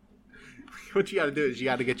 What you got to do is you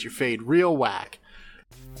got to get your fade real whack.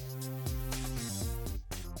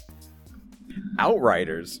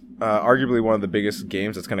 Outriders, arguably one of the biggest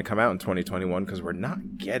games that's going to come out in 2021 because we're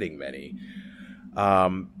not getting many.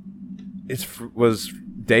 Was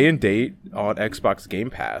day and date on Xbox Game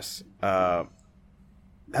Pass.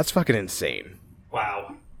 That's fucking insane.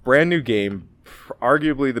 Wow. Brand new game,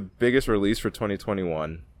 arguably the biggest release for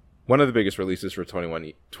 2021. One of the biggest releases for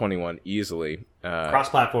 2021 easily.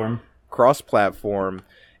 Cross-platform. Cross-platform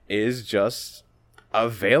is just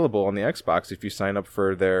available on the Xbox if you sign up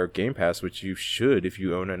for their Game Pass, which you should if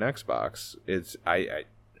you own an Xbox. It's I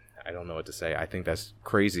don't know what to say. I think that's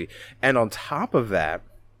crazy. And on top of that,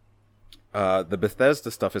 the Bethesda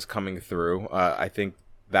stuff is coming through. I think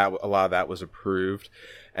that a lot of that was approved,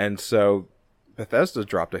 and so Bethesda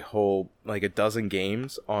dropped a dozen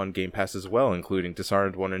games on Game Pass as well, including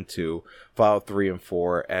Dishonored 1 and 2, Fallout 3 and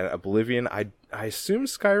 4, and Oblivion. I assume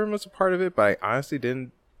Skyrim was a part of it, but I honestly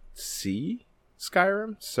didn't see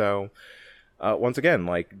Skyrim. So once again,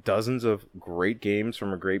 like, dozens of great games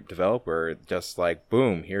from a great developer, just like,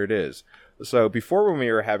 boom, here it is. So before, when we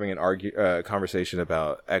were having an conversation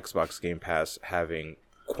about Xbox Game Pass having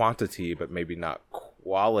quantity but maybe not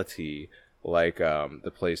quality like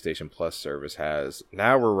the PlayStation Plus service has,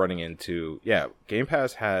 now we're running into, Game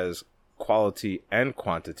Pass has quality and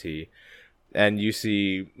quantity. And you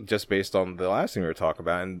see, just based on the last thing we were talking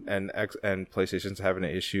about, and PlayStation's having an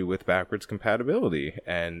issue with backwards compatibility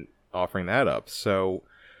and offering that up. So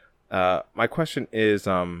my question is,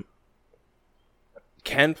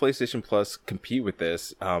 can PlayStation Plus compete with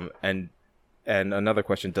this? And another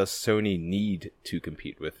question, does Sony need to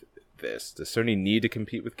compete with this? Does Sony need to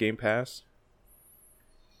compete with Game Pass?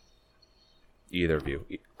 Either of you.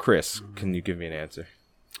 Chris, can you give me an answer?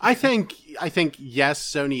 I think yes,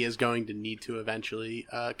 Sony is going to need to eventually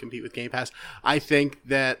compete with Game Pass. I think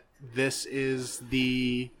that this is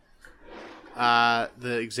the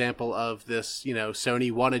example of this.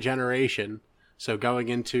 Sony won a generation, so going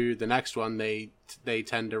into the next one, they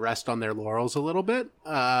tend to rest on their laurels a little bit.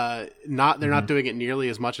 They're not doing it nearly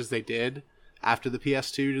as much as they did after the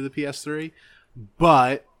PS2 to the PS3,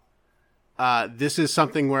 but this is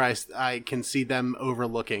something where I can see them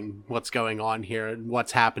overlooking what's going on here and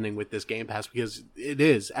what's happening with this Game Pass, because it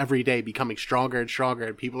is every day becoming stronger and stronger,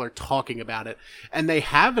 and people are talking about it, and they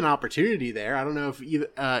have an opportunity there. I don't know if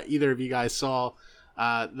either of you guys saw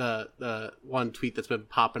the one tweet that's been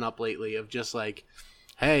popping up lately of just like,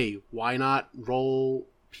 hey, why not roll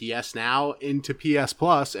PS Now into PS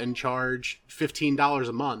Plus and charge $15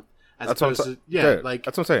 a month? That's what I'm Dude,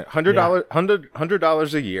 that's what I'm saying.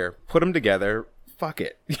 $100 a year. Put them together. Fuck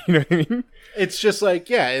it. You know what I mean? it's just like,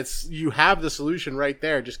 you have the solution right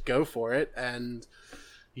there. Just go for it, and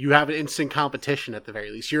you have an instant competition at the very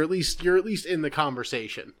least. You're at least in the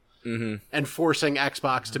conversation, and forcing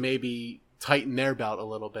Xbox to maybe tighten their belt a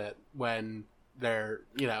little bit when they're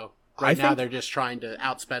right now they're just trying to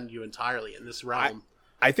outspend you entirely in this realm.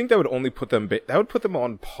 I think that would only put them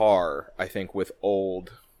on par, I think, with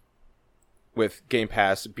Game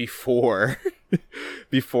Pass before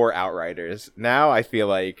Outriders. Now I feel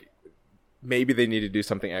like maybe they need to do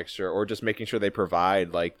something extra, or just making sure they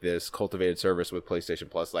provide like this cultivated service with PlayStation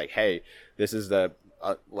Plus. Like, hey, this is the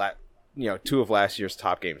 2 of last year's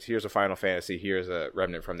top games. Here's a Final Fantasy. Here's a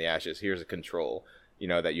Remnant from the Ashes. Here's a Control.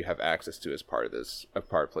 That you have access to as part of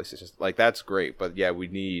PlayStation. Like, that's great, but yeah, we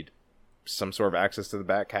need some sort of access to the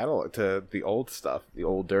back catalog, to the old stuff, the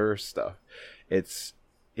older stuff.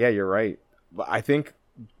 You're right. But I think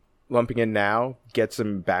lumping in now gets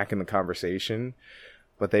them back in the conversation,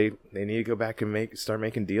 but they need to go back and start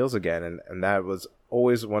making deals again. And that was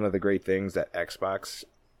always one of the great things that Xbox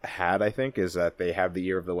had, I think, is that they have the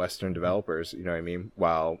ear of the Western developers, you know what I mean?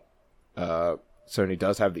 While Sony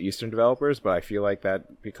does have the Eastern developers, but I feel like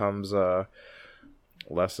that becomes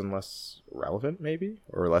less and less relevant, maybe,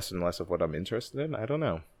 or less and less of what I'm interested in. I don't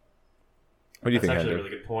know. What do you think? That's actually Andrew? a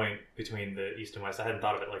really good point between the East and West. I hadn't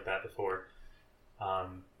thought of it like that before.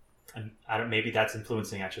 And maybe that's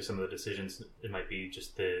influencing actually some of the decisions. It might be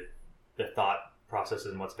just the thought processes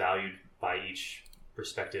and what's valued by each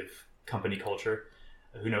respective company culture.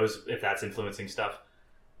 Who knows if that's influencing stuff.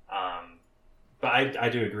 But I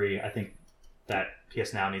do agree. I think that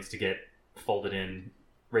PS Now needs to get folded in,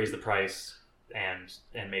 raise the price, and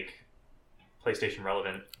make PlayStation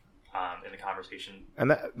relevant in the conversation.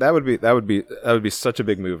 And that would be such a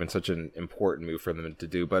big move and such an important move for them to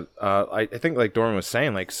do. But I think, like Doran was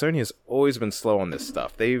saying, like Sony has always been slow on this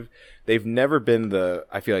stuff. They've never been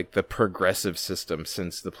I feel like the progressive system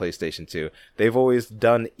since the PlayStation 2. They've always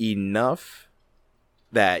done enough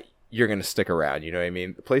that you're going to stick around. You know what I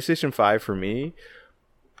mean? The PlayStation 5 for me,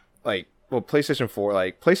 PlayStation 4,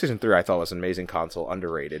 PlayStation 3 I thought was an amazing console,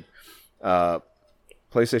 underrated.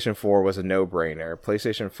 PlayStation 4 was a no-brainer.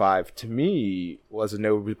 PlayStation 5 to me was a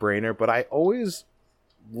no-brainer, but I always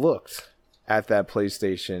looked at that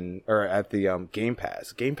PlayStation, or at the Game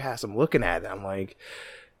Pass. Game Pass, I'm looking at it, I'm like,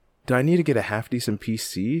 do I need to get a half-decent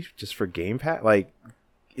PC just for Game Pass? Like,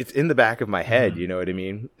 it's in the back of my head, you know what I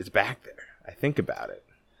mean? It's back there. I think about it.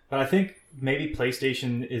 But I think maybe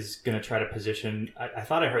PlayStation is going to try to position... I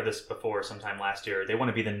thought I heard this before sometime last year. They want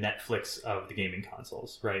to be the Netflix of the gaming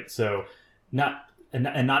consoles, right? So not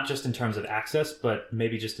just in terms of access, but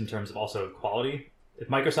maybe just in terms of also quality. If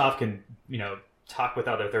Microsoft can, talk with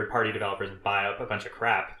other third-party developers and buy up a bunch of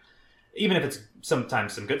crap, even if it's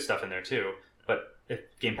sometimes some good stuff in there too, but if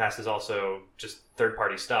Game Pass is also just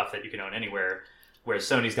third-party stuff that you can own anywhere, whereas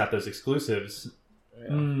Sony's got those exclusives...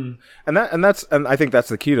 Yeah. And I think that's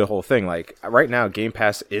the key to the whole thing. Like right now, Game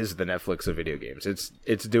Pass is the Netflix of video games.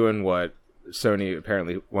 It's doing what Sony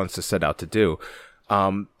apparently wants to set out to do.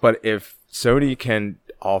 But if Sony can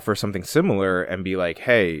offer something similar and be like,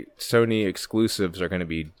 hey, Sony exclusives are going to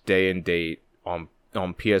be day and date on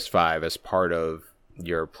PS5 as part of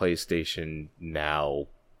your PlayStation Now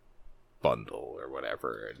bundle or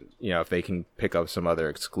whatever, and if they can pick up some other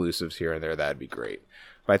exclusives here and there, that'd be great.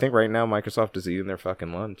 But I think right now Microsoft is eating their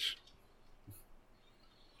fucking lunch.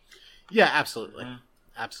 Yeah, absolutely,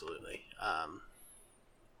 absolutely.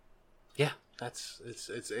 Yeah,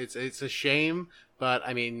 it's a shame, but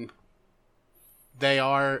I mean,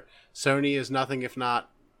 Sony is nothing if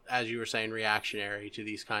not, as you were saying, reactionary to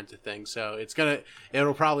these kinds of things. So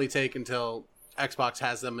it'll probably take until Xbox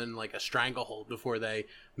has them in like a stranglehold before they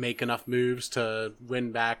make enough moves to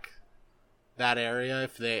win back that area,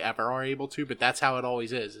 if they ever are able to. But that's how it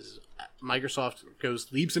always is Microsoft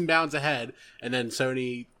goes leaps and bounds ahead, and then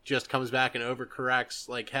Sony just comes back and overcorrects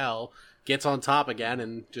like hell, gets on top again,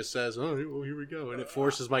 and just says, oh, well, here we go, and it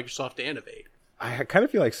forces Microsoft to innovate. I kind of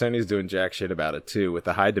feel like Sony's doing jack shit about it too, with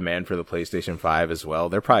the high demand for the PlayStation 5 as well.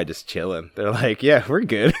 They're probably just chilling. They're like, yeah, we're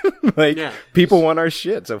good. People want our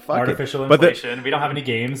shit, so fuck artificial it. inflation. We don't have any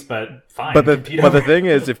games, but fine. But the thing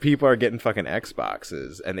is, if people are getting fucking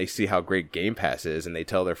Xboxes and they see how great Game Pass is, and they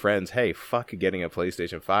tell their friends, hey, fuck getting a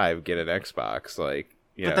PlayStation 5, get an Xbox,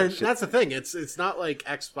 that's the thing. It's not like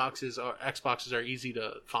Xboxes are easy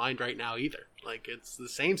to find right now either. Like, it's the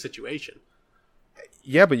same situation.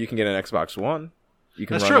 Yeah, but you can get an Xbox One. You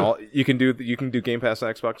can you can do Game Pass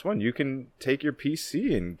on Xbox One. You can take your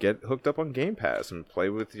PC and get hooked up on Game Pass and play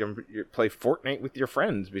with play Fortnite with your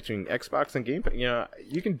friends between Xbox and Game Pass.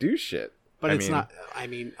 You can do shit. But not. I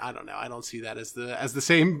mean, I don't know. I don't see that as the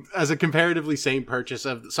same, as a comparatively same purchase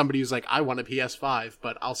of somebody who's like, I want a PS5,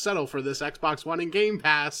 but I'll settle for this Xbox One and Game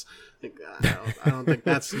Pass. I don't think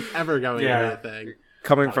that's ever going to be a thing.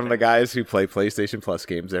 Coming from the guys who play PlayStation Plus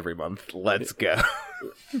games every month, let's go.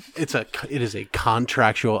 It is a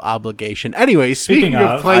contractual obligation. Anyway, speaking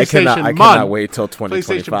of PlayStation, I cannot wait till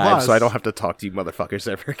 2025, so I don't have to talk to you motherfuckers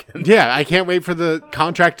ever again. Yeah, I can't wait for the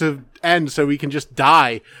contract to end so we can just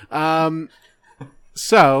die.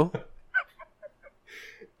 So,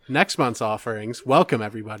 next month's offerings. Welcome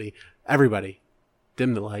everybody. Everybody,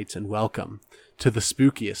 dim the lights and welcome to the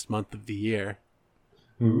spookiest month of the year.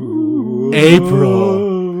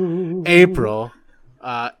 April.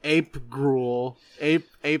 Ape ghoul.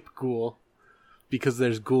 Because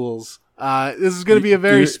there's ghouls. This is going to be a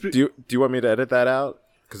very... Do you want me to edit that out?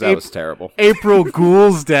 Because that was terrible. April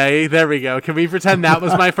Ghouls Day. There we go. Can we pretend that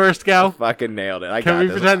was my first go? Fucking nailed it. Can we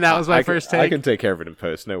pretend that was my first take? I can take care of it in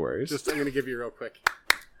post. No worries. I'm going to give you real quick.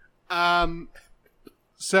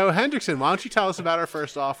 So, Hendrickson, why don't you tell us about our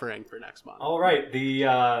first offering for next month? All right.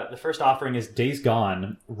 The first offering is Days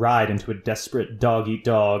Gone. Ride into a desperate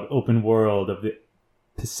dog-eat-dog open world of the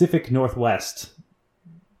Pacific Northwest.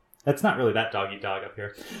 That's not really that dog-eat-dog up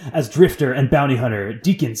here. As Drifter and Bounty Hunter,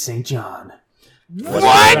 Deacon St. John.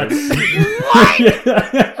 What?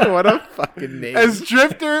 What a fucking name. As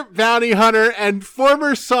Drifter, Bounty Hunter, and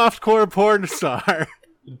former softcore porn star.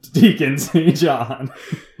 Deacon St. John.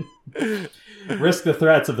 Risk the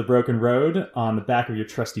threats of the broken road on the back of your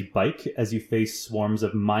trusty bike as you face swarms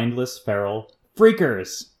of mindless, feral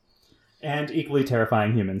freakers and equally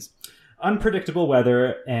terrifying humans. Unpredictable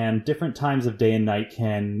weather and different times of day and night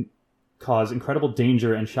can cause incredible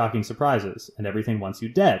danger and shocking surprises, and everything wants you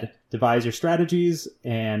dead. Devise your strategies,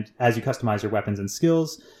 and as you customize your weapons and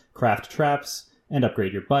skills, craft traps, and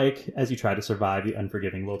upgrade your bike as you try to survive the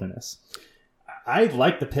unforgiving wilderness. I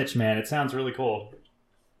like the pitch, man. It sounds really cool.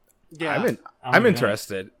 Yeah, I'm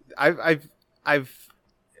interested. I've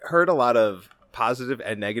heard a lot of positive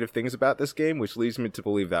and negative things about this game, which leads me to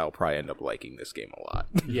believe that I'll probably end up liking this game a lot.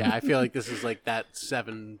 Yeah, I feel like this is like that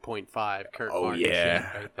 7.5 Kurt Oh Martin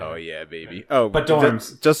yeah, shit right there. oh yeah, baby. Oh, But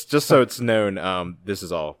dorms. Just so it's known, this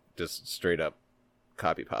is all just straight up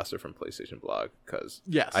copy pasta from PlayStation Blog because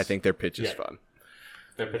Yes. I think their pitch is Yeah. fun.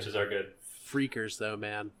 Their pitches are good. Freakers, though,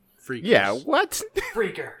 man. Freakers. Yeah, what?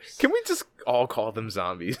 Freakers. Can we just all call them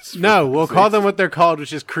zombies? No, we'll call them what they're called,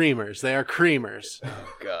 which is creamers. They are creamers.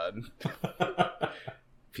 Oh God.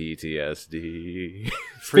 PTSD.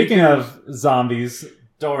 Speaking of zombies,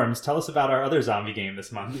 dorms, tell us about our other zombie game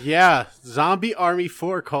this month. Yeah, Zombie Army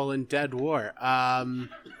 4: Dead War.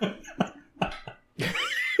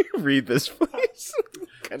 Read this, please.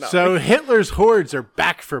 So Hitler's hordes are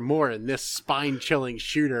back for more in this spine-chilling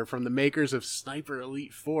shooter from the makers of Sniper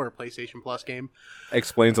Elite 4 PlayStation Plus game.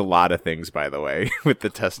 Explains a lot of things, by the way, with the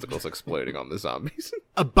testicles exploding on the zombies.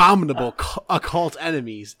 Abominable occult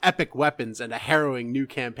enemies, epic weapons, and a harrowing new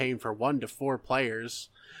campaign for 1 to 4 players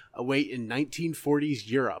await in 1940s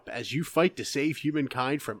Europe as you fight to save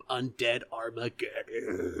humankind from undead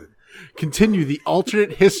Armageddon. Continue the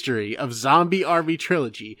alternate history of Zombie Army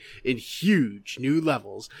Trilogy in huge new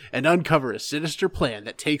levels and uncover a sinister plan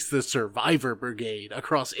that takes the Survivor Brigade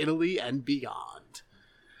across Italy and beyond.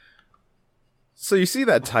 So you see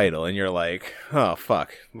that title and you're like, oh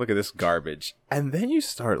fuck, look at this garbage. And then you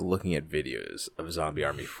start looking at videos of Zombie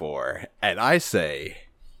Army 4 and I say,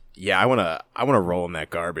 yeah, I wanna roll in that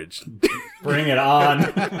garbage. Bring it on.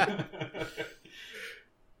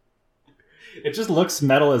 It just looks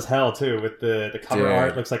metal as hell too, with the cover Dude.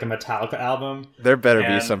 art looks like a Metallica album. There better be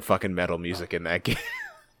And- some fucking metal music in that game.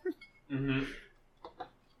 Mm-hmm.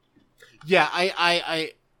 Yeah,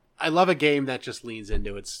 I love a game that just leans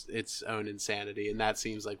into its own insanity, and that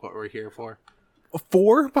seems like what we're here for.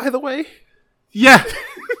 4, by the way? Yeah.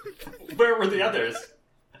 Where were the others?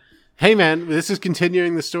 Hey man, this is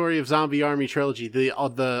continuing the story of Zombie Army Trilogy, the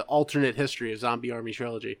alternate history of Zombie Army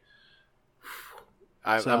Trilogy.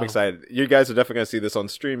 I'm excited. You guys are definitely going to see this on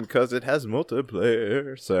stream because it has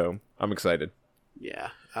multiplayer, so I'm excited. Yeah.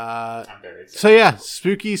 I'm very excited. So yeah,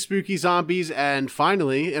 spooky zombies, and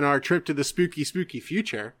finally, in our trip to the spooky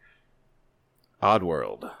future,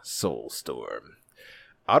 Oddworld Soulstorm.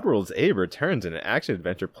 Oddworld's Abe returns in an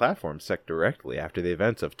action-adventure platform set directly after the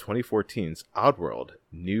events of 2014's Oddworld,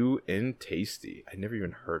 New and Tasty. I never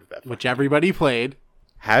even heard of that. which everybody played.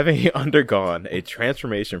 Having undergone a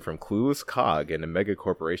transformation from clueless cog in a mega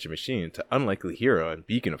corporation machine to unlikely hero and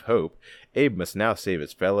beacon of hope, Abe must now save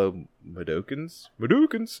his fellow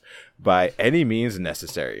Madokans by any means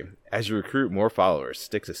necessary. As you recruit more followers,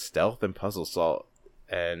 stick to stealth and puzzle solve.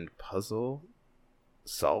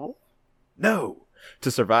 No!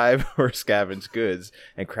 To survive or scavenge goods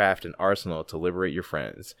and craft an arsenal to liberate your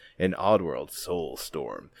friends. In Oddworld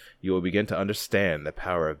Soulstorm, you will begin to understand the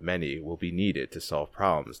power of many will be needed to solve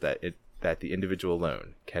problems that the individual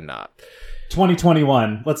alone cannot.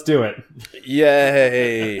 2021. Let's do it.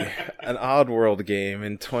 Yay! An Oddworld game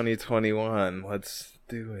in 2021. Let's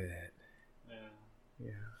do it.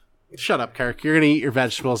 Shut up, Kirk. You're going to eat your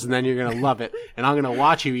vegetables, and then you're going to love it. And I'm going to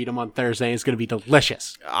watch you eat them on Thursday, and it's going to be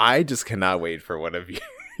delicious. I just cannot wait for one of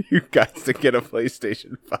you guys to get a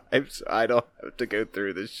PlayStation 5 so I don't have to go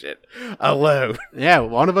through this shit alone. Yeah,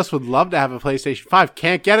 one of us would love to have a PlayStation 5.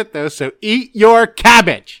 Can't get it, though, so eat your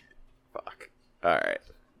cabbage. Fuck. Alright.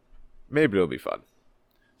 Maybe it'll be fun.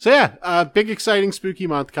 So yeah, big exciting spooky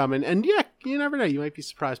month coming. And yeah, you never know. You might be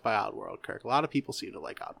surprised by Oddworld, Kirk. A lot of people seem to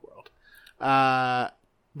like Oddworld.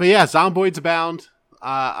 But yeah, Zomboids abound.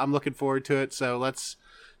 I'm looking forward to it. So let's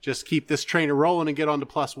just keep this trainer rolling and get on to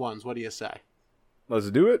plus ones. What do you say? Let's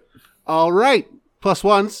do it. All right. Plus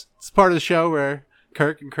ones. It's part of the show where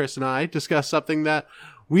Kirk and Chris and I discuss something that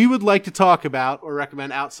we would like to talk about or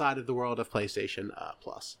recommend outside of the world of PlayStation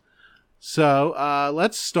Plus. So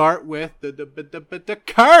let's start with the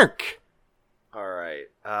Kirk. All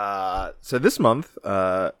right. So this month,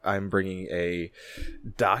 I'm bringing a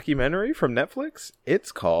documentary from Netflix.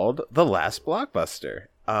 It's called The Last Blockbuster.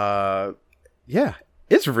 Yeah,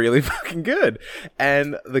 it's really fucking good.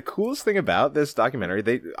 And the coolest thing about this documentary,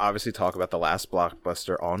 they obviously talk about the last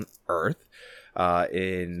blockbuster on Earth.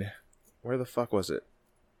 In where the fuck was it?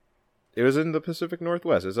 It was in the Pacific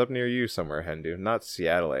Northwest. It's up near you somewhere, Hendu. Not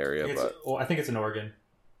Seattle area, I think it's in Oregon.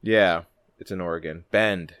 Yeah, it's in Oregon.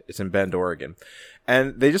 Bend. It's in Bend, Oregon.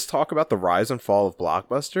 And they just talk about the rise and fall of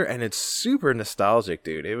Blockbuster, and it's super nostalgic,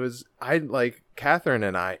 dude. Catherine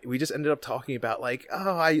and I, we just ended up talking about I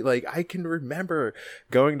can remember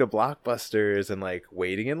going to Blockbusters and like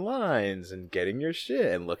waiting in lines and getting your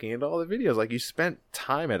shit and looking at all the videos. Like, you spent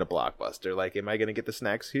time at a Blockbuster. Like, am I going to get the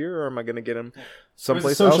snacks here or am I going to get them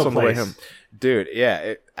someplace else on the way home? Dude,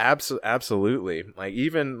 yeah, absolutely. Like,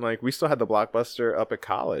 even like we still had the Blockbuster up at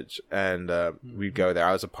college, and we'd go there.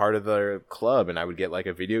 I was a part of the club, and I would get like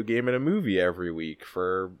a video game and a movie every week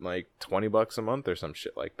for like $20 a month or some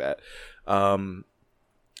shit like that.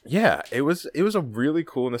 Yeah, it was a really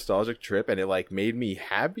cool nostalgic trip, and it like made me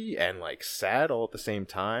happy and like sad all at the same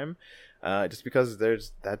time. Just because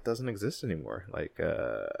that doesn't exist anymore. Like,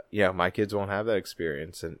 yeah, my kids won't have that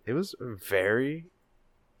experience, and it was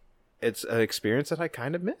it's an experience that I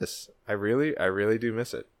kind of miss. I really do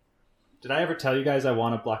miss it. Did I ever tell you guys I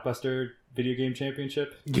won a Blockbuster video game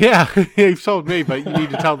championship? Yeah, you've told me, but you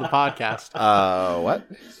need to tell the podcast. What?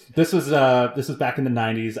 This was back in the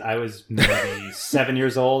 90s. I was maybe 7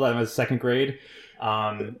 years old. I was second grade.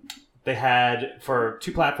 They had, for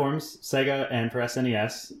two platforms, Sega and for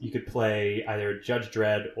SNES, you could play either Judge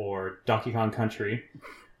Dredd or Donkey Kong Country.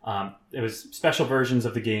 It was special versions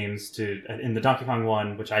of the games. In the Donkey Kong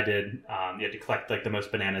one, which I did, you had to collect like the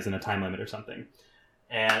most bananas in a time limit or something.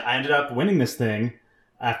 And I ended up winning this thing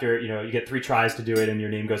after, you get 3 tries to do it, and your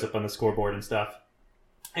name goes up on the scoreboard and stuff.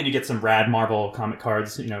 And you get some rad Marvel comic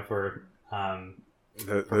cards, for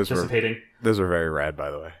participating. Those were very rad,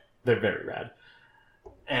 by the way. They're very rad.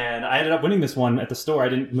 And I ended up winning this one at the store. I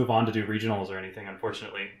didn't move on to do regionals or anything,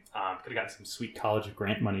 unfortunately. Could have gotten some sweet college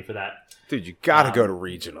grant money for that. Dude, you gotta go to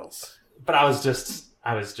regionals. But I was just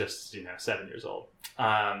 7 years old.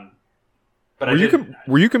 But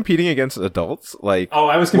were you competing against adults? Like,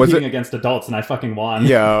 I was competing against adults, and I fucking won.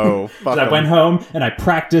 Yo, fuck I went home and I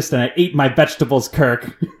practiced and I ate my vegetables,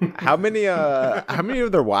 Kirk. How many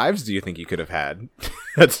of their wives do you think you could have had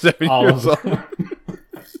at 7 years old?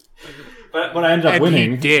 But what I ended up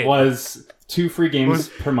winning was 2 free games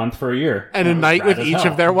per month for a year. And a night with each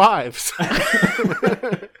of their wives.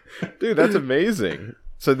 Dude, that's amazing.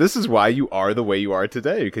 So this is why you are the way you are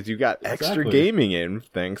today, because you got extra gaming in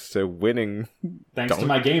thanks to winning. Thanks to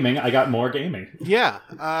my gaming, I got more gaming. Yeah,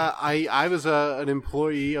 I was an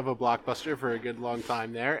employee of a Blockbuster for a good long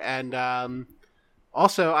time there, and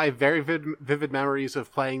also I have very vivid memories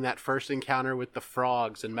of playing that first encounter with the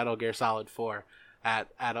frogs in Metal Gear Solid 4 at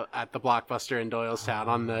the Blockbuster in Doylestown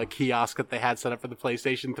on the kiosk that they had set up for the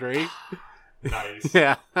PlayStation 3. Nice.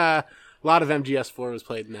 Yeah, a lot of MGS4 was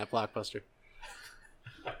played in that Blockbuster.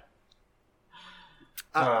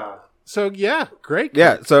 So yeah, great.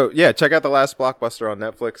 Yeah, so yeah, check out The Last Blockbuster on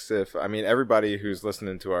Netflix. Everybody who's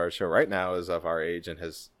listening to our show right now is of our age and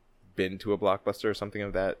has been to a Blockbuster or something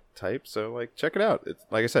of that type. So like, check it out. It's,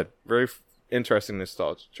 like I said, very interesting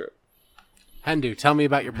nostalgia trip. Hendu, tell me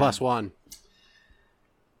about your plus one.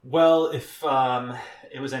 Well, if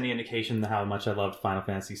it was any indication how much I loved Final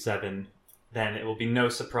Fantasy VII, then it will be no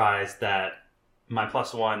surprise that my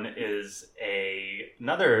plus one is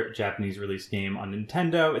another Japanese release game on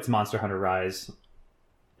Nintendo. It's Monster Hunter Rise.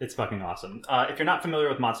 It's fucking awesome. If you're not familiar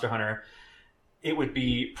with Monster Hunter, it would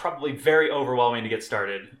be probably very overwhelming to get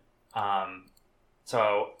started.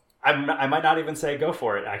 So I might not even say go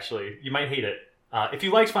for it, actually. You might hate it. If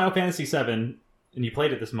you liked Final Fantasy VII and you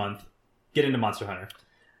played it this month, get into Monster Hunter.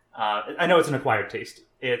 I know it's an acquired taste.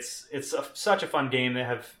 It's such a fun game. They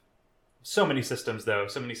have So many systems, though.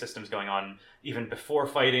 So many systems going on even before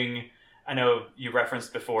fighting. I know you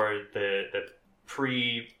referenced before the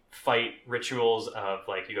pre-fight rituals of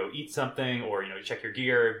like you go eat something or you check your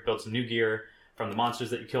gear, build some new gear from the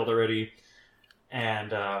monsters that you killed already,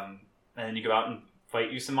 and then you go out and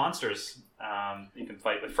fight you some monsters. You can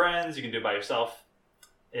fight with friends. You can do it by yourself.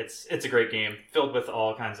 It's a great game filled with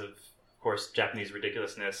all kinds of course, Japanese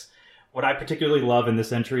ridiculousness. What I particularly love in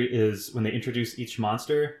this entry is when they introduce each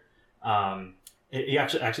monster. You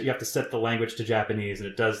actually you have to set the language to Japanese, and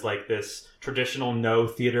it does like this traditional no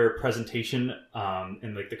theater presentation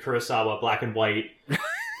in like the Kurosawa black and white,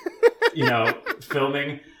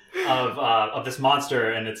 filming of this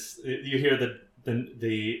monster, and you hear the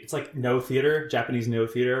it's like no theater, Japanese no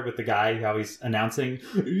theater, with the guy how he's announcing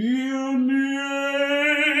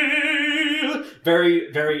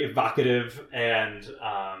very very evocative and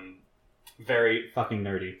very fucking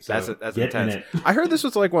nerdy. So that's get intense. in it. I heard this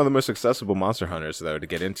was like one of the most accessible Monster Hunters though to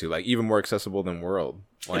get into, like even more accessible than World.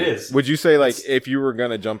 Like, it is. Would you say like if you were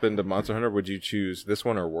gonna jump into Monster Hunter, would you choose this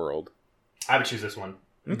one or World? I would choose this one.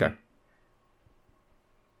 Okay. Mm-hmm.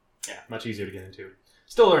 Yeah, much easier to get into.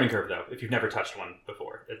 Still a learning curve though. If you've never touched one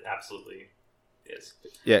before, it absolutely is.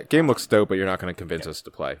 Yeah, game looks dope, but you're not gonna convince us to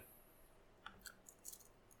play.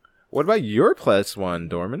 What about your plus one,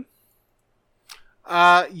 Dorman?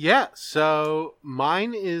 Yeah, so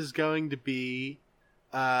mine is going to be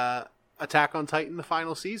Attack on Titan, the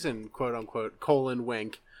final season, quote unquote, :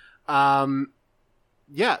 wink.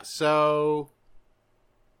 Yeah, so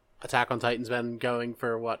Attack on Titan's been going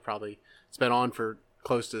for probably it's been on for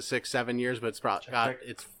close to 6-7 years, but it's got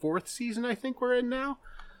its 4th season, I think we're in now.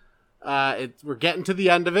 We're getting to the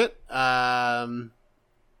end of it.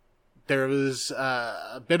 There was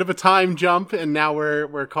a bit of a time jump, and now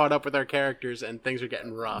we're caught up with our characters, and things are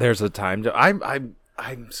getting rough. There's a time jump.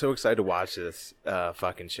 I'm so excited to watch this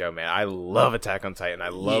fucking show, man. I love Attack on Titan. I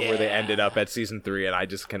love where they ended up at season 3, and I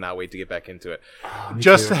just cannot wait to get back into it.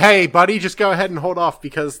 Hey, buddy, just go ahead and hold off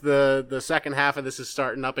because the second half of this is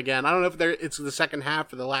starting up again. I don't know if it's the second half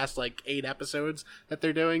for the last 8 episodes that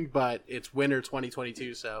they're doing, but it's winter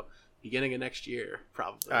 2022, so beginning of next year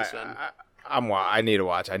probably. I need to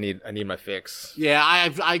watch. I need my fix. Yeah,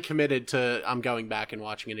 I committed to. I'm going back and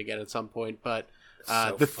watching it again at some point. But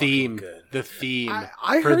the theme.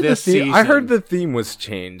 I for heard this the theme. season, I heard the theme was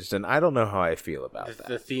changed, and I don't know how I feel about that.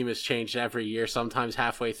 The theme has changed every year, sometimes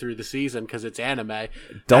halfway through the season because it's anime.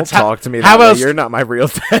 Don't talk to me that way. You're not my real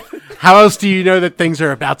dad. How else do you know that things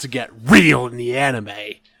are about to get real in the anime?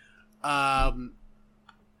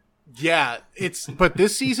 Yeah, but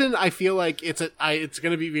this season I feel like it's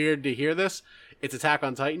going to be weird to hear this. It's Attack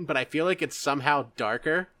on Titan, but I feel like it's somehow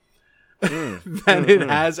darker than it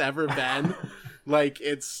has ever been. Like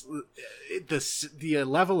the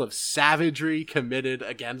level of savagery committed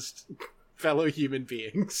against fellow human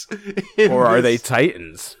beings. Or are they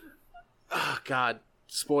Titans? Oh God,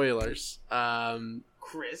 spoilers.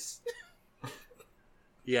 Chris.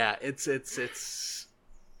 Yeah, it's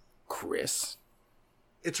Chris.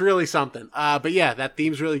 It's really something. But yeah, that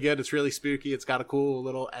theme's really good. It's really spooky. It's got a cool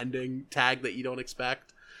little ending tag that you don't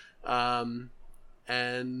expect. And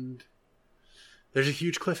there's a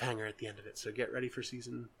huge cliffhanger at the end of it. So get ready for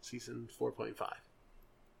season 4.5.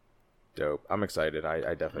 Dope. I'm excited.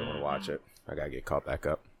 I definitely want to watch it. I got to get caught back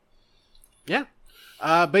up. Yeah.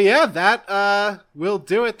 But yeah, that will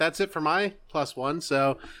do it. That's it for my +1.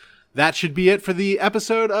 So that should be it for the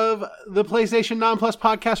episode of the PlayStation Non-Plus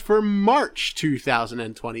podcast for March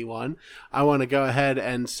 2021. I want to go ahead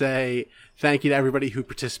and say thank you to everybody who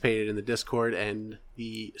participated in the Discord and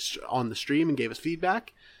on the stream and gave us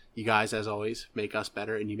feedback. You guys, as always, make us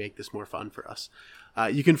better and you make this more fun for us.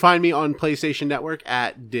 You can find me on PlayStation Network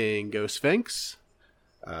at Dingo Sphinx.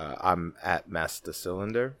 I'm at Master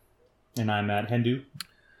Cylinder. And I'm at Hendu.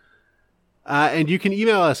 And you can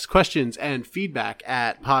email us questions and feedback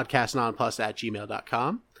at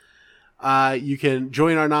podcastnonplus@gmail.com. You can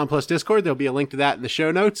join our Nonplus Discord. There'll be a link to that in the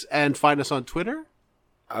show notes. And find us on Twitter.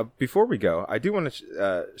 Before we go, I do want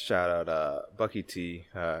to shout out Bucky T,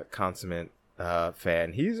 consummate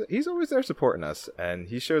fan. He's always there supporting us. And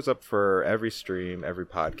he shows up for every stream, every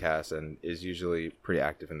podcast, and is usually pretty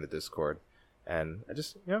active in the Discord. And I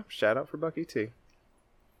just, shout out for Bucky T.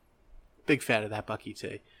 Big fan of that Bucky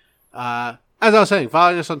T. As I was saying,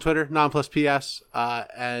 following us on Twitter, NonPlusPS,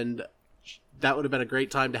 and that would have been a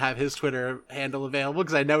great time to have his Twitter handle available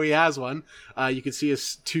because I know he has one. You can see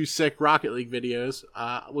his 2 sick Rocket League videos.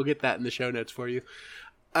 We'll get that in the show notes for you.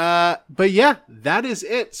 But yeah, that is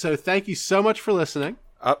it. So thank you so much for listening.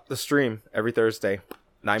 Up the stream every Thursday,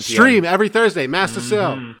 9 p.m. Stream every Thursday, Master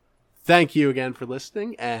Sil. Thank you again for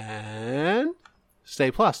listening, and Stay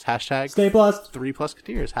plus. Hashtag Stay plus. 3 plus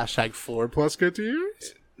Kateers. Hashtag 4 plus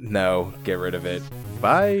Kateers. No, get rid of it.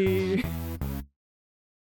 Bye.